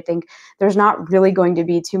baseball, which I think there's not really going to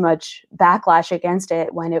be too much backlash against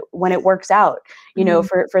it when it works out,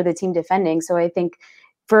 for the team defending. So I think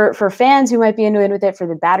for fans who might be annoyed with it, for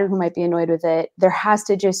the batter who might be annoyed with it, there has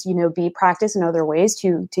to just, be practice in other ways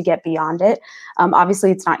to get beyond it.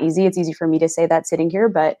 Obviously, it's not easy. It's easy for me to say that sitting here,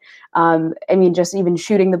 but I mean, just even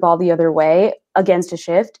shooting the ball the other way against a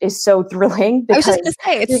shift is so thrilling. I was just going to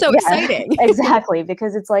say, it's so exciting. Exactly,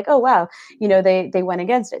 because it's like, oh, wow, they went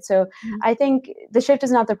against it. So I think the shift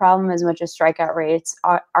is not the problem as much as strikeout rates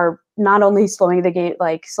are not only slowing the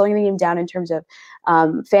game down in terms of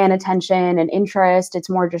fan attention and interest. It's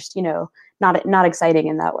more just, not exciting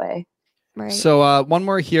in that way. Right. So one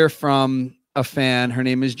more here from a fan. Her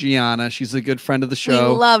name is Gianna. She's a good friend of the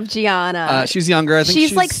show. We love Gianna. She's younger. I think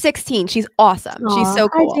she's like 16. She's awesome. Aww, she's so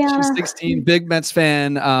cool. hi, she's 16, big Mets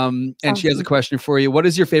fan. And she has a question for you. What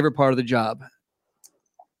is your favorite part of the job?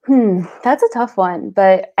 That's a tough one.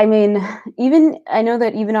 But I mean, I know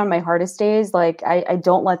that even on my hardest days, like I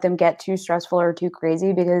don't let them get too stressful or too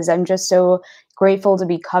crazy, because I'm just so grateful to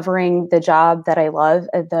be covering the job that I love,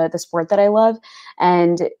 the sport that I love.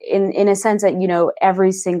 And in a sense that,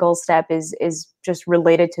 every single step is just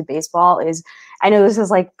related to baseball is I know this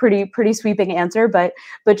is like pretty sweeping answer, but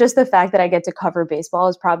just the fact that I get to cover baseball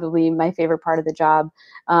is probably my favorite part of the job.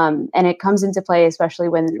 And it comes into play, especially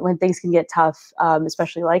when things can get tough,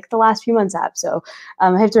 especially like the last few months have. So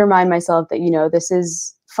I have to remind myself that, this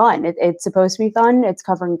is fun. It's supposed to be fun. It's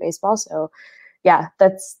covering baseball. So yeah,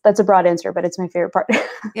 that's a broad answer, but it's my favorite part.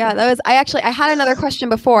 Yeah, I had another question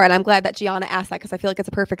before, and I'm glad that Gianna asked that because I feel like it's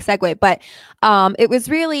a perfect segue. But it was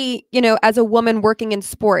really, as a woman working in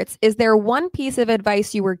sports, is there one piece of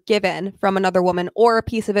advice you were given from another woman, or a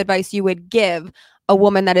piece of advice you would give a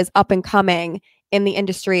woman that is up and coming in the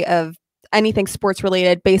industry of anything sports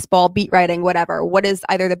related, baseball, beat writing, whatever? What is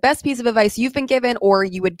either the best piece of advice you've been given or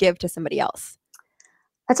you would give to somebody else?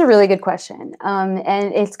 That's a really good question.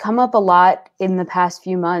 And it's come up a lot in the past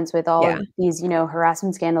few months with all of these,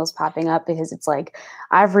 harassment scandals popping up, because it's like,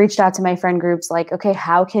 I've reached out to my friend groups like, okay,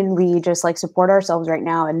 how can we just like support ourselves right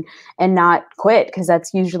now and not quit? Because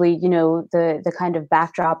that's usually, the kind of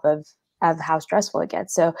backdrop of how stressful it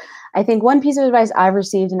gets. So I think one piece of advice I've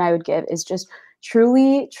received and I would give is just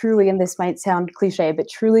truly, and this might sound cliche, but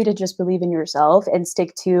truly to just believe in yourself and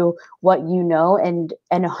stick to what you know and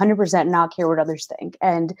 100% not care what others think.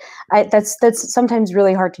 And that's sometimes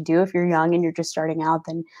really hard to do if you're young and you're just starting out.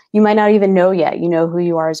 Then you might not even know yet, who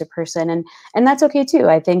you are as a person, and that's okay too.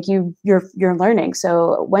 I think you're learning.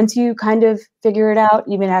 So once you kind of figure it out,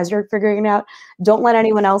 even as you're figuring it out, don't let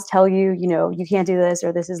anyone else tell you, you can't do this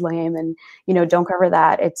or this is lame, and don't cover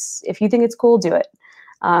that. If you think it's cool, do it.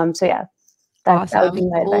 So yeah. Awesome. That would be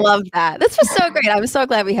my advice. Love that. This was so great. I'm so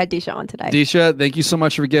glad we had Disha on today. Disha, thank you so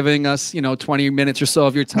much for giving us, 20 minutes or so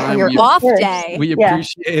of your time. Your off day. We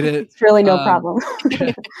appreciate it. It's really no problem.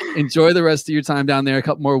 Enjoy the rest of your time down there, a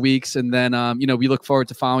couple more weeks. And then, we look forward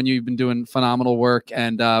to following you. You've been doing phenomenal work,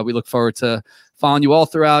 and we look forward to following you all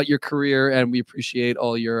throughout your career. And we appreciate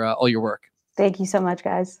all your work. Thank you so much,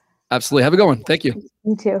 guys. Absolutely. Have a good one. Thank you.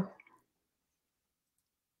 You too.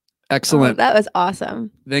 Excellent. That was awesome.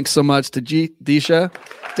 Thanks so much to Disha.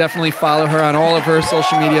 Definitely follow her on all of her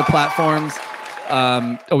social media platforms.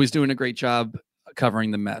 Always doing a great job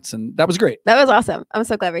covering the Mets. And that was great. That was awesome. I'm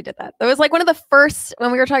so glad we did that. That was like one of the first,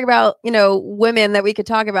 when we were talking about, women that we could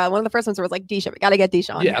talk about, one of the first ones was like Disha. We got to get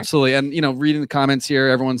Disha on. Yeah, absolutely. And, reading the comments here,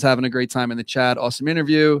 everyone's having a great time in the chat. Awesome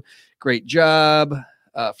interview. Great job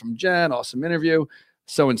from Jen. Awesome interview.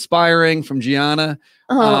 So inspiring from Gianna.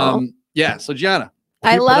 So Gianna.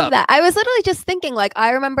 I love that. I was literally just thinking, like, I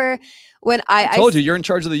remember when I told you, you're in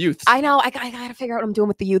charge of the youth. I know. I got to figure out what I'm doing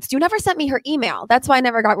with the youths. You never sent me her email. That's why I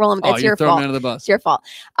never got rolling. It's your fault. Under the bus. It's your fault.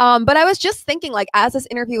 But I was just thinking, like, as this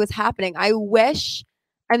interview was happening, I wish,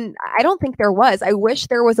 and I don't think there was, I wish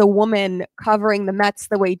there was a woman covering the Mets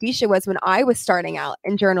the way Disha was when I was starting out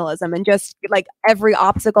in journalism, and just like every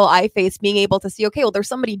obstacle I faced, being able to see, okay, well, there's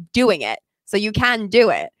somebody doing it, so you can do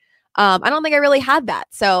it. I don't think I really had that.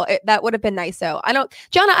 So that would have been nice. So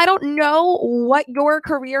Gianna, I don't know what your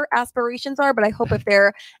career aspirations are, but I hope if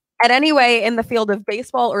they're at any way in the field of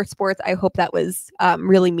baseball or sports, I hope that was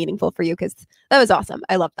really meaningful for you, because that was awesome.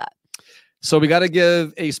 I love that. So we got to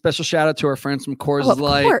give a special shout out to our friends from Coors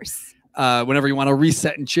Light. Of course. Whenever you want to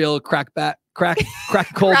reset and chill, crack a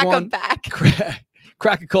cold one.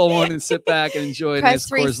 Crack a cold one and sit back and enjoy a nice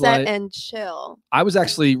Coors Light. Reset and chill. I was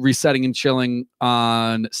actually resetting and chilling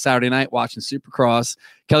on Saturday night watching Supercross.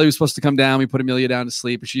 Kelly was supposed to come down. We put Amelia down to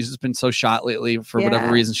sleep, but she's just been so shot lately for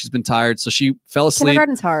whatever reason. She's been tired, so she fell asleep.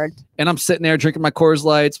 Kindergarten's hard. And I'm sitting there drinking my Coors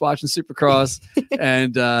Lights, watching Supercross,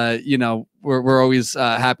 and we're always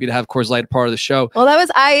happy to have Coors Light a part of the show. Well,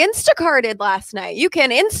 I Instacarted last night. You can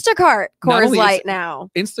Instacart Coors Light now.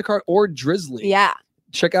 Instacart or Drizzly. Yeah.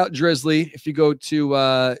 Check out Drizzly if you go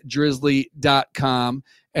to drizzly.com.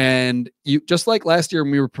 And you, just like last year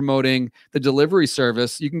when we were promoting the delivery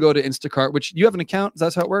service, you can go to Instacart, which you have an account. Is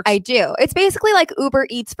that how it works? I do. It's basically like Uber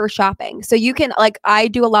Eats for shopping. So you can, like, I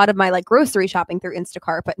do a lot of my like grocery shopping through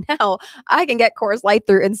Instacart, but now I can get Coors Light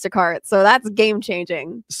through Instacart. So that's game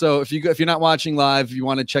changing. So if you're not watching live, if you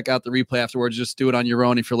want to check out the replay afterwards, just do it on your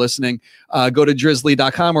own. If you're listening, go to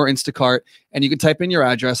drizzly.com or Instacart, and you can type in your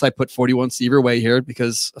address. I put 41 Seaver Way here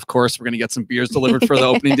because, of course, we're going to get some beers delivered for the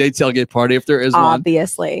opening day tailgate party if there is one.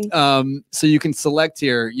 Obviously. So you can select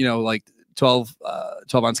here, like 12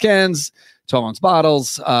 ounce cans, 12 ounce bottles,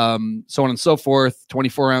 so on and so forth,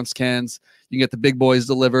 24 ounce cans. You can get the big boys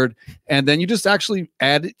delivered, and then you just actually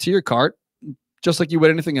add it to your cart, just like you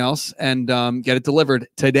would anything else, and get it delivered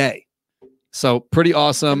today. So pretty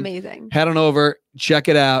awesome. Amazing. Head on over, check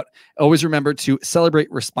it out. Always remember to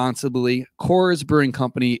celebrate responsibly. Coors Brewing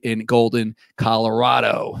Company in Golden,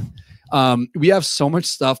 Colorado. We have so much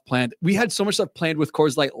stuff planned. We had so much stuff planned with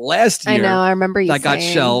Coors Light last year. I know. I remember you that saying. Got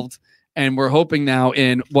shelved, and we're hoping now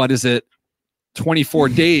in, what is it? 24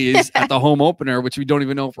 days at the home opener, which we don't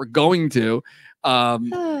even know if we're going to.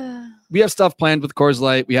 We have stuff planned with Coors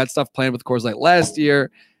Light. We had stuff planned with Coors Light last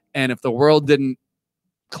year. And if the world didn't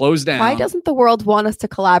close down. Why doesn't the world want us to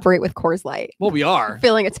collaborate with Coors Light? Well, we are.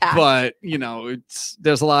 Feeling attacked. But,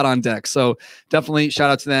 there's a lot on deck. So definitely shout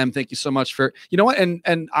out to them. Thank you so much for, you know what?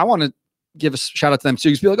 And I want to give a shout out to them too.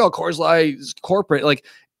 Because be like, oh, Coors Light is corporate. Like,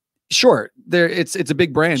 sure, it's a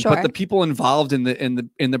big brand, but the people involved in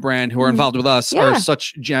the brand who are involved with us are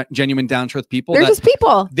such genuine, down to earth people. They're just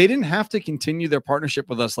people. They didn't have to continue their partnership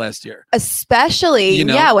with us last year, especially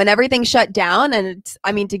when everything shut down. And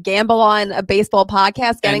to gamble on a baseball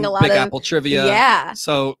podcast, getting a lot Big of Apple trivia. Yeah.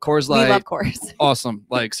 So Coors Light, we love Coors. Awesome.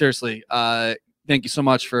 Like seriously, thank you so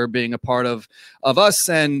much for being a part of us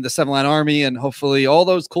and the Seven Line Army, and hopefully all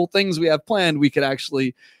those cool things we have planned we could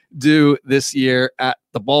actually do this year at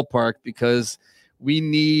the ballpark, because we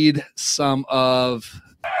need some of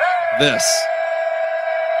this.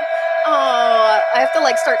 Oh, I have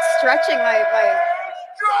to start stretching my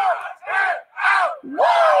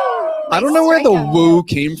I don't know where the woo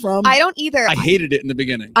came from. I don't either. I hated it in the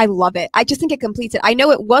beginning. I love it. I just think it completes it. I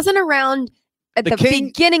know it wasn't around at the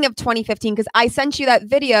beginning of 2015, because I sent you that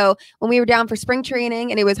video when we were down for spring training,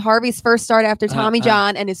 and it was Harvey's first start after Tommy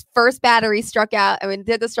John, and his first battery struck out. Did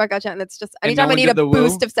the strikeout chant, and it's just anytime I need a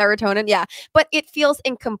boost of serotonin. Yeah, but it feels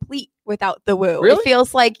incomplete without the woo. Really? It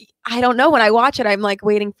feels like, I don't know, when I watch it, I'm like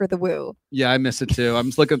waiting for the woo. Yeah, I miss it too. I'm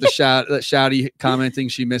just looking at the Shouty commenting.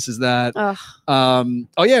 She misses that.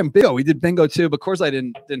 Oh yeah, and bingo. We did bingo too, but of course I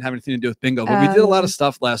didn't have anything to do with bingo. But we did a lot of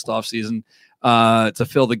stuff last off season to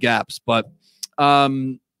fill the gaps. But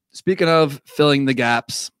speaking of filling the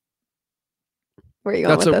gaps, where are you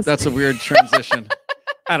going with this? That's a weird transition.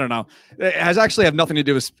 I don't know. It has actually have nothing to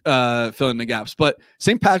do with filling the gaps. But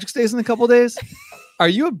St. Patrick's Day is in a couple of days. Are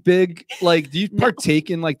you a big, do you partake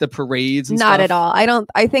in the parades and Not stuff? at all.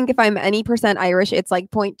 I think if I'm any percent Irish, it's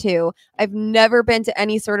 0.2. I've never been to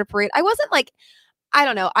any sort of parade. I wasn't I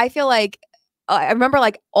don't know. I feel like I remember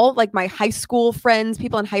all my high school friends,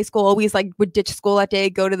 people in high school always would ditch school that day,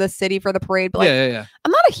 go to the city for the parade. But yeah.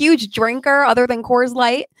 I'm not a huge drinker other than Coors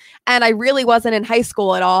Light, and I really wasn't in high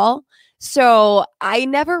school at all. So I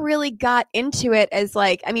never really got into it as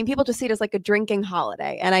people just see it as a drinking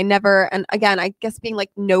holiday. And I never, and again, I guess being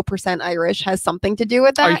no percent Irish has something to do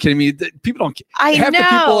with that. Are you kidding me? People don't. I half know.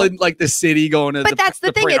 the people in the city going to but that's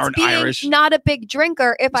the thing. It's being Irish. Not a big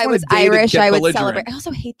drinker. If I was Irish, I would celebrate. I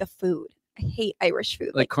also hate the food. I hate Irish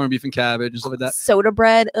food. Like corned beef and cabbage and stuff like that. Soda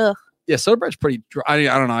bread. Ugh. Yeah, soda bread's pretty dry. I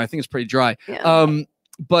don't know. I think it's pretty dry. Yeah.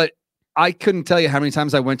 But I couldn't tell you how many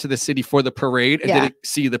times I went to the city for the parade and didn't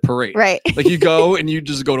see the parade. Right. You go and you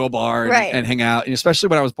just go to a bar and, right. and hang out. And especially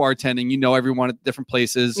when I was bartending, everyone at different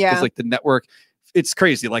places. Yeah. Because the network, it's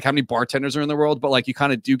crazy. How many bartenders are in the world, but you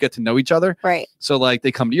kind of do get to know each other. Right. So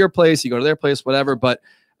they come to your place, you go to their place, whatever. But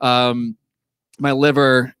my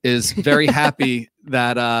liver is very happy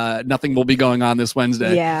that nothing will be going on this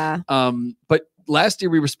Wednesday. Yeah. But last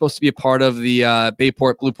year we were supposed to be a part of the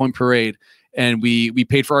Bayport Blue Point Parade. And we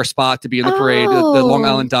paid for our spot to be in the parade. The Long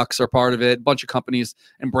Island Ducks are part of it. A bunch of companies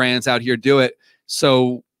and brands out here do it.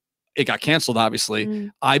 So it got canceled,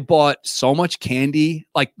 obviously. I bought so much candy,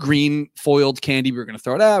 green foiled candy. We were going to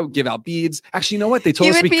throw it out, give out beads. Actually, you know what? They told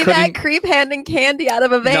us we couldn't. You would be that creep handing candy out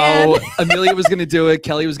of a van. No, Amelia was going to do it.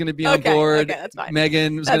 Kelly was going to be on board. Okay, that's fine.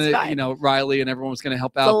 Megan was going to, Riley and everyone was going to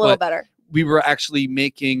help out. It's a little better. We were actually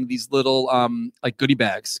making these little goodie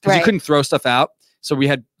bags because you couldn't throw stuff out. So we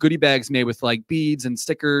had goodie bags made with beads and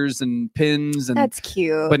stickers and pins. And that's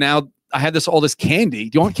cute. But now I had all this candy.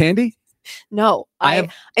 Do you want candy? No,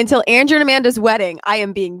 until Andrew and Amanda's wedding, I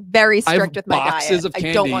am being very strict with my diet. Of candy,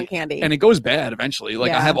 I don't want candy. And it goes bad eventually.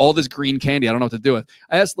 I have all this green candy. I don't know what to do with.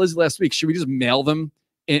 I asked Lizzie last week, should we just mail them?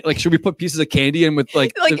 Should we put pieces of candy in with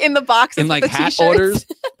in the boxes in hat t-shirts? orders?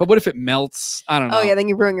 But what if it melts? I don't know. Oh yeah, then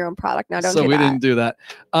you ruin your own product. No, don't. So we didn't do that.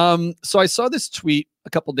 So I saw this tweet a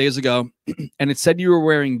couple days ago, and it said you were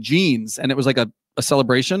wearing jeans, and it was a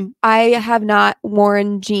celebration. I have not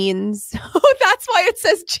worn jeans. That's why it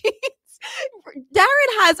says jeans.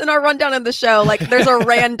 Darren has in our rundown of the show, there's a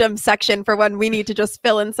random section for when we need to just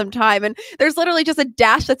fill in some time, and there's literally just a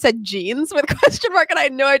dash that said jeans with question mark, and I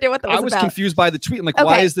had no idea what that was about. I was confused by the tweet. I'm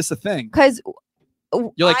why is this a thing? Because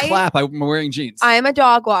you're clap. I'm wearing jeans. I am a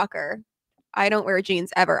dog walker. I don't wear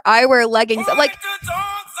jeans ever. I wear leggings.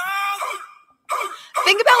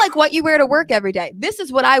 Think about what you wear to work every day. This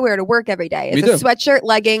is what I wear to work every day. It's a sweatshirt,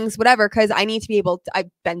 leggings, whatever, because I need to be able to, I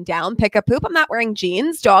bend down, pick up poop. I'm not wearing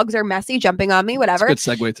jeans. Dogs are messy, jumping on me, whatever. That's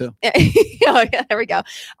a good segue too. Yeah, there we go.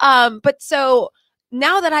 But so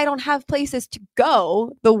now that I don't have places to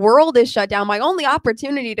go, the world is shut down. My only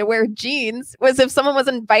opportunity to wear jeans was if someone was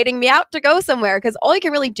inviting me out to go somewhere. Because all you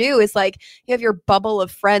can really do is like, you have your bubble of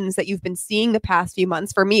friends that you've been seeing the past few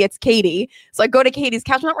months. For me, it's Katie. So I go to Katie's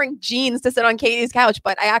couch. I'm not wearing jeans to sit on Katie's couch,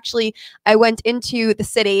 but I went into the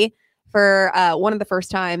city for one of the first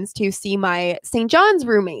times to see my St. John's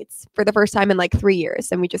roommates for the first time in like 3 years.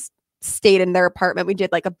 And we just stayed in their apartment. We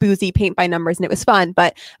did like a boozy paint by numbers and it was fun,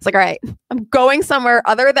 but I was like, all right, I'm going somewhere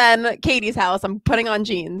other than Katie's house. I'm putting on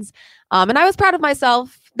jeans. And I was proud of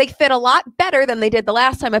myself. They fit a lot better than they did the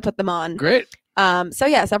last time I put them on. Great. So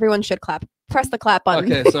yes, everyone should clap. Press the clap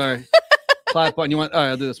button. Okay, sorry. Clap button. You want? All right,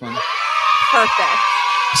 I'll do this one. Perfect.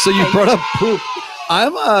 So you brought up poop.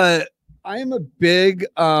 I am a big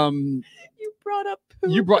You brought up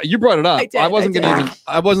poop. you brought it up. I did, I wasn't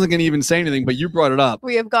I gonna even say anything, but you brought it up.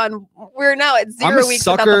 We're now at 0 I'm a weeks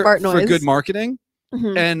without the sucker fart noise. for good marketing.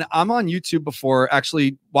 Mhm. And I'm on YouTube before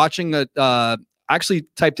actually watching actually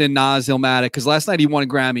typed in Nas Illmatic because last night he won a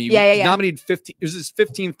Grammy. Yeah. He nominated 15. It was his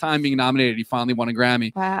 15th time being nominated. He finally won a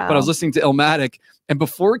Grammy. Wow. But I was listening to Illmatic, and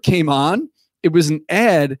before it came on, it was an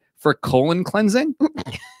ad for colon cleansing.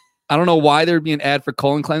 I don't know why there would be an ad for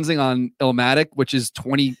colon cleansing on Illmatic, which is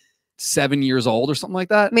 27 years old or something like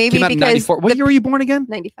that. Maybe came out in because 94. What year were you born again?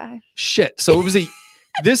 95. Shit. So it was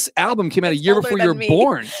this album came out a It's year older before you were than me.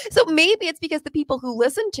 born. So maybe it's because the people who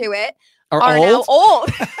listen to it Are are now old? old.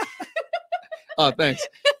 Oh, thanks.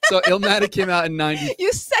 So Illmatic came out in 90.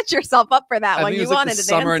 You set yourself up for that I one. think it You was like wanted the an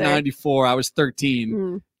summer of answer. 94. I was 13.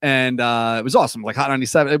 Mm. And it was awesome, like Hot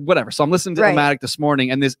 97, whatever. So I'm listening to Right. Illmatic this morning,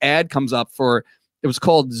 and this ad comes up it was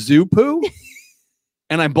called Zoo Poo,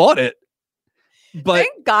 and I bought it. But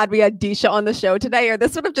Thank God we had Disha on the show today, or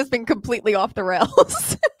this would have just been completely off the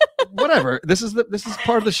rails. whatever, this is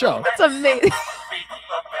part of the show. That's amazing.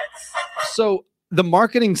 So the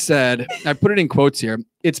marketing said, I put it in quotes here,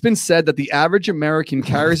 it's been said that the average American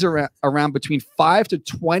carries around between 5 to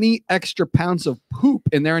 20 extra pounds of poop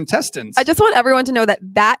in their intestines. I just want everyone to know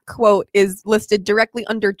that quote is listed directly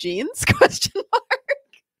under jeans, question mark.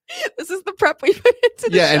 This is the prep we put into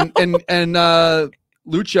the show. and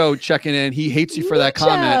Lucho checking in. He hates you for that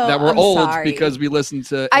comment that we're I'm old sorry. because we listened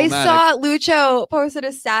to I Illmatic. saw Lucho posted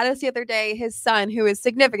a status the other day. His son, who is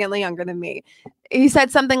significantly younger than me, he said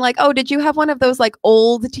something like, "Oh, did you have one of those like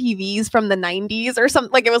old TVs from the 90s or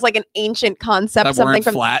something?" Like it was like an ancient concept, that something weren't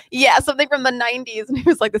from flat. yeah, something from the 90s. And he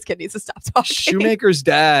was like, "This kid needs to stop talking." Shoemaker's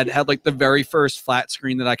dad had like the very first flat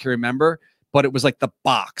screen that I can remember, but it was like the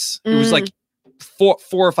box. It was like 400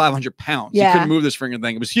 or 500 pounds. You Yeah. couldn't move this freaking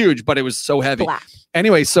thing. It was huge, but it was so heavy. Black.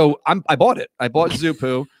 Anyway, so I bought it. I bought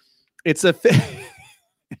Zupu. It's a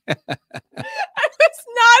I was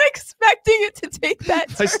not expecting it to take that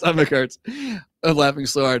my turn. stomach hurts. I'm laughing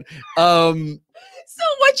so hard. So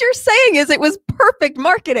what you're saying is it was perfect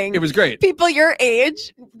marketing. It was great. People your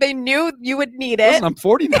age, they knew you would need it. Listen, I'm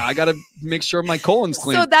 40 now. I got to make sure my colon's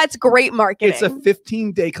clean. So that's great marketing. It's a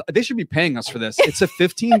 15-day. They should be paying us for this. It's a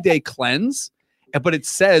 15-day cleanse, but it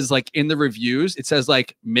says like in the reviews, it says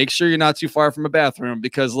like make sure you're not too far from a bathroom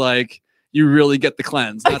because like you really get the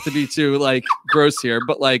cleanse. Not to be too like gross here,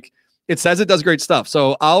 but like it says it does great stuff.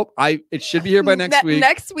 So it should be here by next week.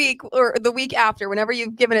 Next week or the week after, whenever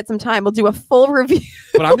you've given it some time, we'll do a full review.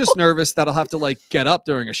 But I'm just nervous that I'll have to like get up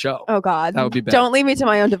during a show. Oh God, That would be bad. Don't leave me to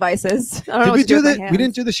my own devices. I don't know Did what we to do do with my that? We didn't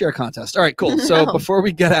hands. do the share contest. All right, cool. So No. before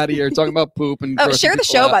we get out of here talking about poop and Oh, grossing share the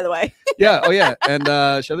people show, out- by the way. Yeah. Oh yeah. And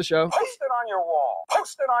share the show. Post it on your wall.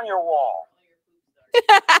 Post it on your wall.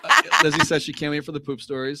 Lizzie says she can't wait for the poop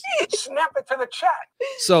stories. Snap it to the chat.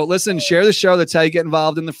 So listen, share the show. That's how you get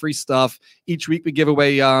involved in the free stuff. Each week we give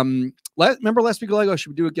away. Remember last week, like, oh,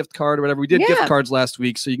 should we do a gift card or whatever? We did gift Yeah. cards last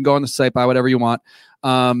week, so you can go on the site, buy whatever you want.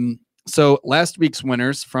 So last week's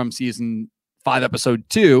winners from season 5, episode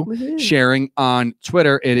 2, Woohoo. sharing on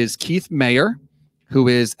Twitter. It is Keith Mayer, who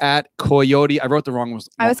is at Coyote. I wrote the wrong one.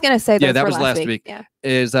 I was gonna say Yeah, those that were was last week. Yeah.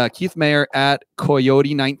 Is Keith Mayer at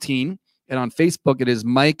Coyote19, and on Facebook it is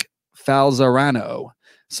Mike Falzarano.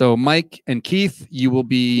 So Mike and Keith, you will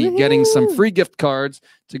be getting some Woohoo. free gift cards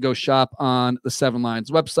to go shop on the Seven Lions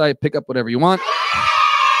website. Pick up whatever you want,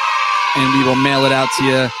 and we will mail it out to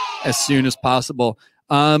you as soon as possible.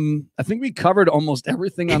 I think we covered almost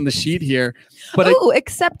everything on the sheet here, but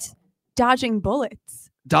Except dodging bullets.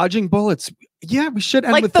 dodging bullets. Yeah, we should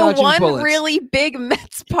end Like with the dodging one bullets. really big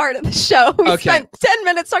Mets part of the show. We Okay. spent 10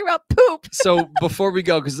 minutes talking about poop. So before we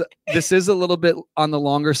go, because this is a little bit on the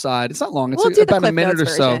longer side. It's not long. It's We'll do the about a Cliff minute or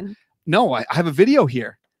Notes so. version. No, I have a video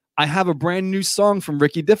here. I have a brand new song from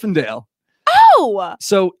Ricky Diffendale. Oh,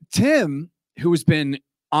 So Tim, who has been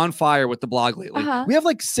on fire with the blog lately, Uh-huh. we have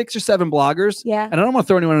like 6 or 7 bloggers, yeah. and I don't want to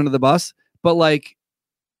throw anyone under the bus, but like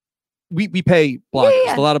we pay bloggers.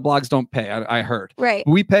 yeah. A lot of blogs don't pay. I heard. Right.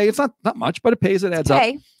 We pay. It's not much, but it pays. It adds up.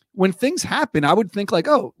 Okay. When things happen, I would think like,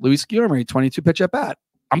 oh, Luis Guillermo, 22 pitch at bat.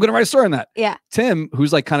 I'm going to write a story on that. Yeah. Tim,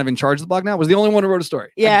 who's like kind of in charge of the blog now, was the only one who wrote a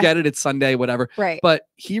story. Yeah. I get it. It's Sunday, whatever. Right. But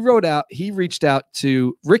he reached out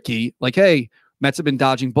to Ricky, like, hey, Mets have been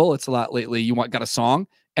dodging bullets a lot lately. You got a song?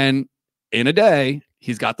 And in a day,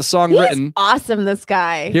 he's got the song written. Awesome, this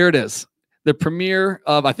guy. Here it is. The premiere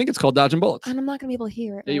of, I think it's called Dodging Bullets. And I'm not going to be able to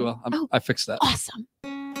hear it. Yeah, you right? will. I fixed that. Awesome.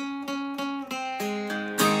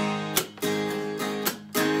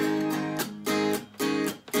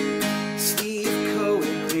 Steve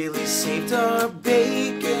Cohen really saved our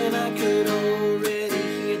bacon. I could already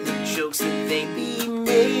hear the jokes that they be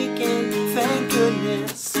making. Thank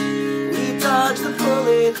goodness we dodged the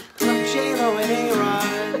bullet from J-Lo and A-Rod.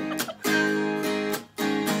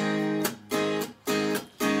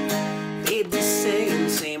 They'd be saying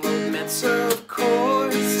same old Mets, of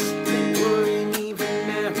course. They weren't even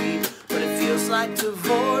married, but it feels like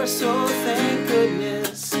divorce. Oh, thank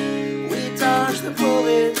goodness we dodged the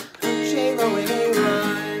bullet from J-Lo and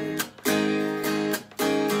A-Rod.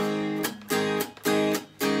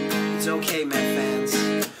 It's okay, Met fans.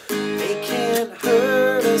 They can't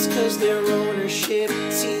hurt us cause their ownership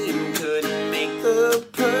team couldn't make the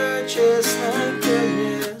purchase. Thank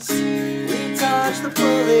goodness we dodged the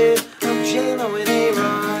bullet from J-Lo and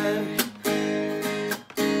A-Rod.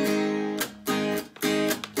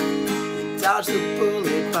 We dodged the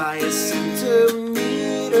bullet by a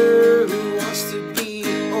centimeter. Who wants to be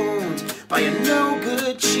owned by a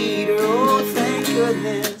no-good cheater? Oh, thank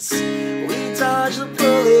goodness we dodged the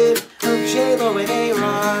bullet from J-Lo and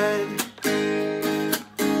A-Rod.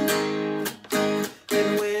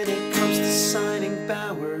 And when it comes to signing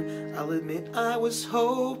Bauer, I'll admit I was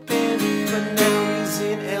hoping, but now he's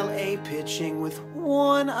in LA pitching with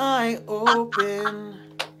one eye open.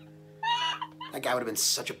 That guy would have been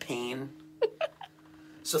such a pain.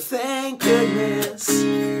 So thank goodness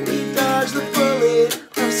we dodged the bullet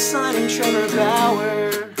from signing Trevor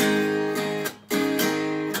Bauer.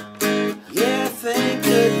 Yeah, thank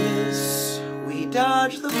goodness we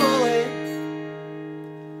dodged the bullet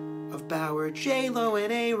of Bauer, J-Lo,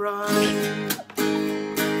 and A-Rod.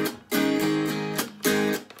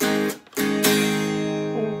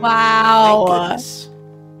 Wow. Thank goodness.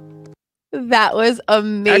 That was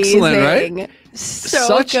amazing. Excellent, right? So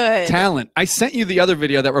Such good. talent. I sent you the other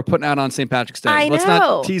video that we're putting out on St. Patrick's Day. I Let's know.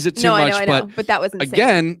 not tease it too much, I know. But that was insane.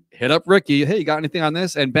 again, hit up Ricky. Hey, you got anything on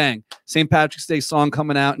this? And bang, St. Patrick's Day song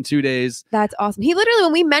coming out in 2 days. That's awesome. He literally,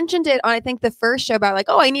 when we mentioned it on, I think the first show about like,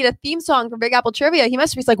 oh, I need a theme song for Big Apple Trivia, he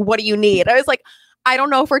must be like, what do you need? I was like, I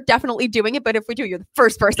don't know if we're definitely doing it, but if we do, you're the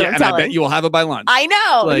first person I'm and I telling. bet you will have it by lunch. I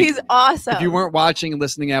know. Like, He's awesome. If you weren't watching and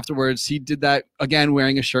listening afterwards, he did that again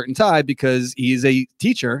wearing a shirt and tie because he's a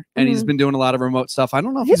teacher and he's been doing a lot of remote stuff. I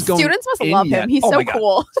don't know if His he's going students must in love yet. him. He's Oh so my God.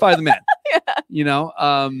 cool. It's probably the man. Yeah. You know,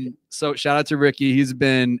 so shout out to Ricky. He's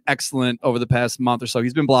been excellent over the past month or so.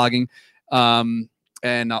 He's been blogging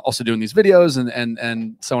and also doing these videos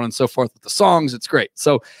and so on and so forth with the songs. It's great.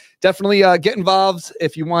 So definitely get involved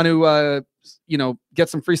if you want to, get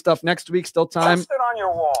some free stuff next week. Still time. Post it on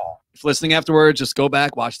your wall. If listening afterwards, just go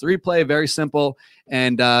back, watch the replay. Very simple.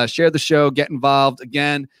 And share the show. Get involved.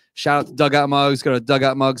 Again, shout out to Dugout Mugs. Go to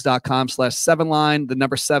dugoutmugs.com/7line, the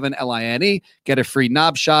number 7 LINE. Get a free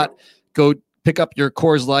knob shot. Go pick up your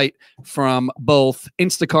Coors Light from both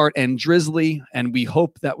Instacart and Drizzly. And we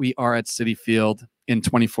hope that we are at Citi Field in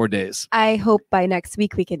 24 days. I hope by next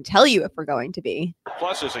week we can tell you if we're going to be.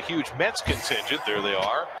 Plus, there's a huge Mets contingent. There they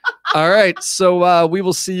are. All right. So we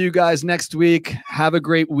will see you guys next week. Have a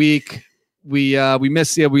great week. We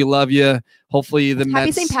miss you. We love you. Hopefully the Happy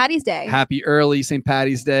Mets. St. Patty's Day. Happy early St.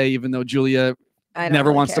 Patty's Day, even though Julia I don't never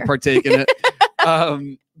really wants to care. partake in it.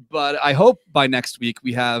 But I hope by next week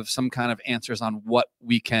we have some kind of answers on what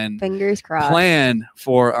we can Fingers crossed. plan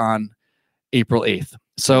for on April 8th.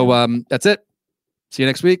 So that's it. See you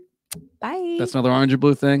next week. Bye. That's another orange and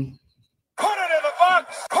blue thing. Put it in the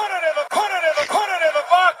box. Put it in the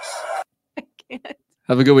box.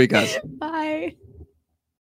 Have a good week, guys. Bye.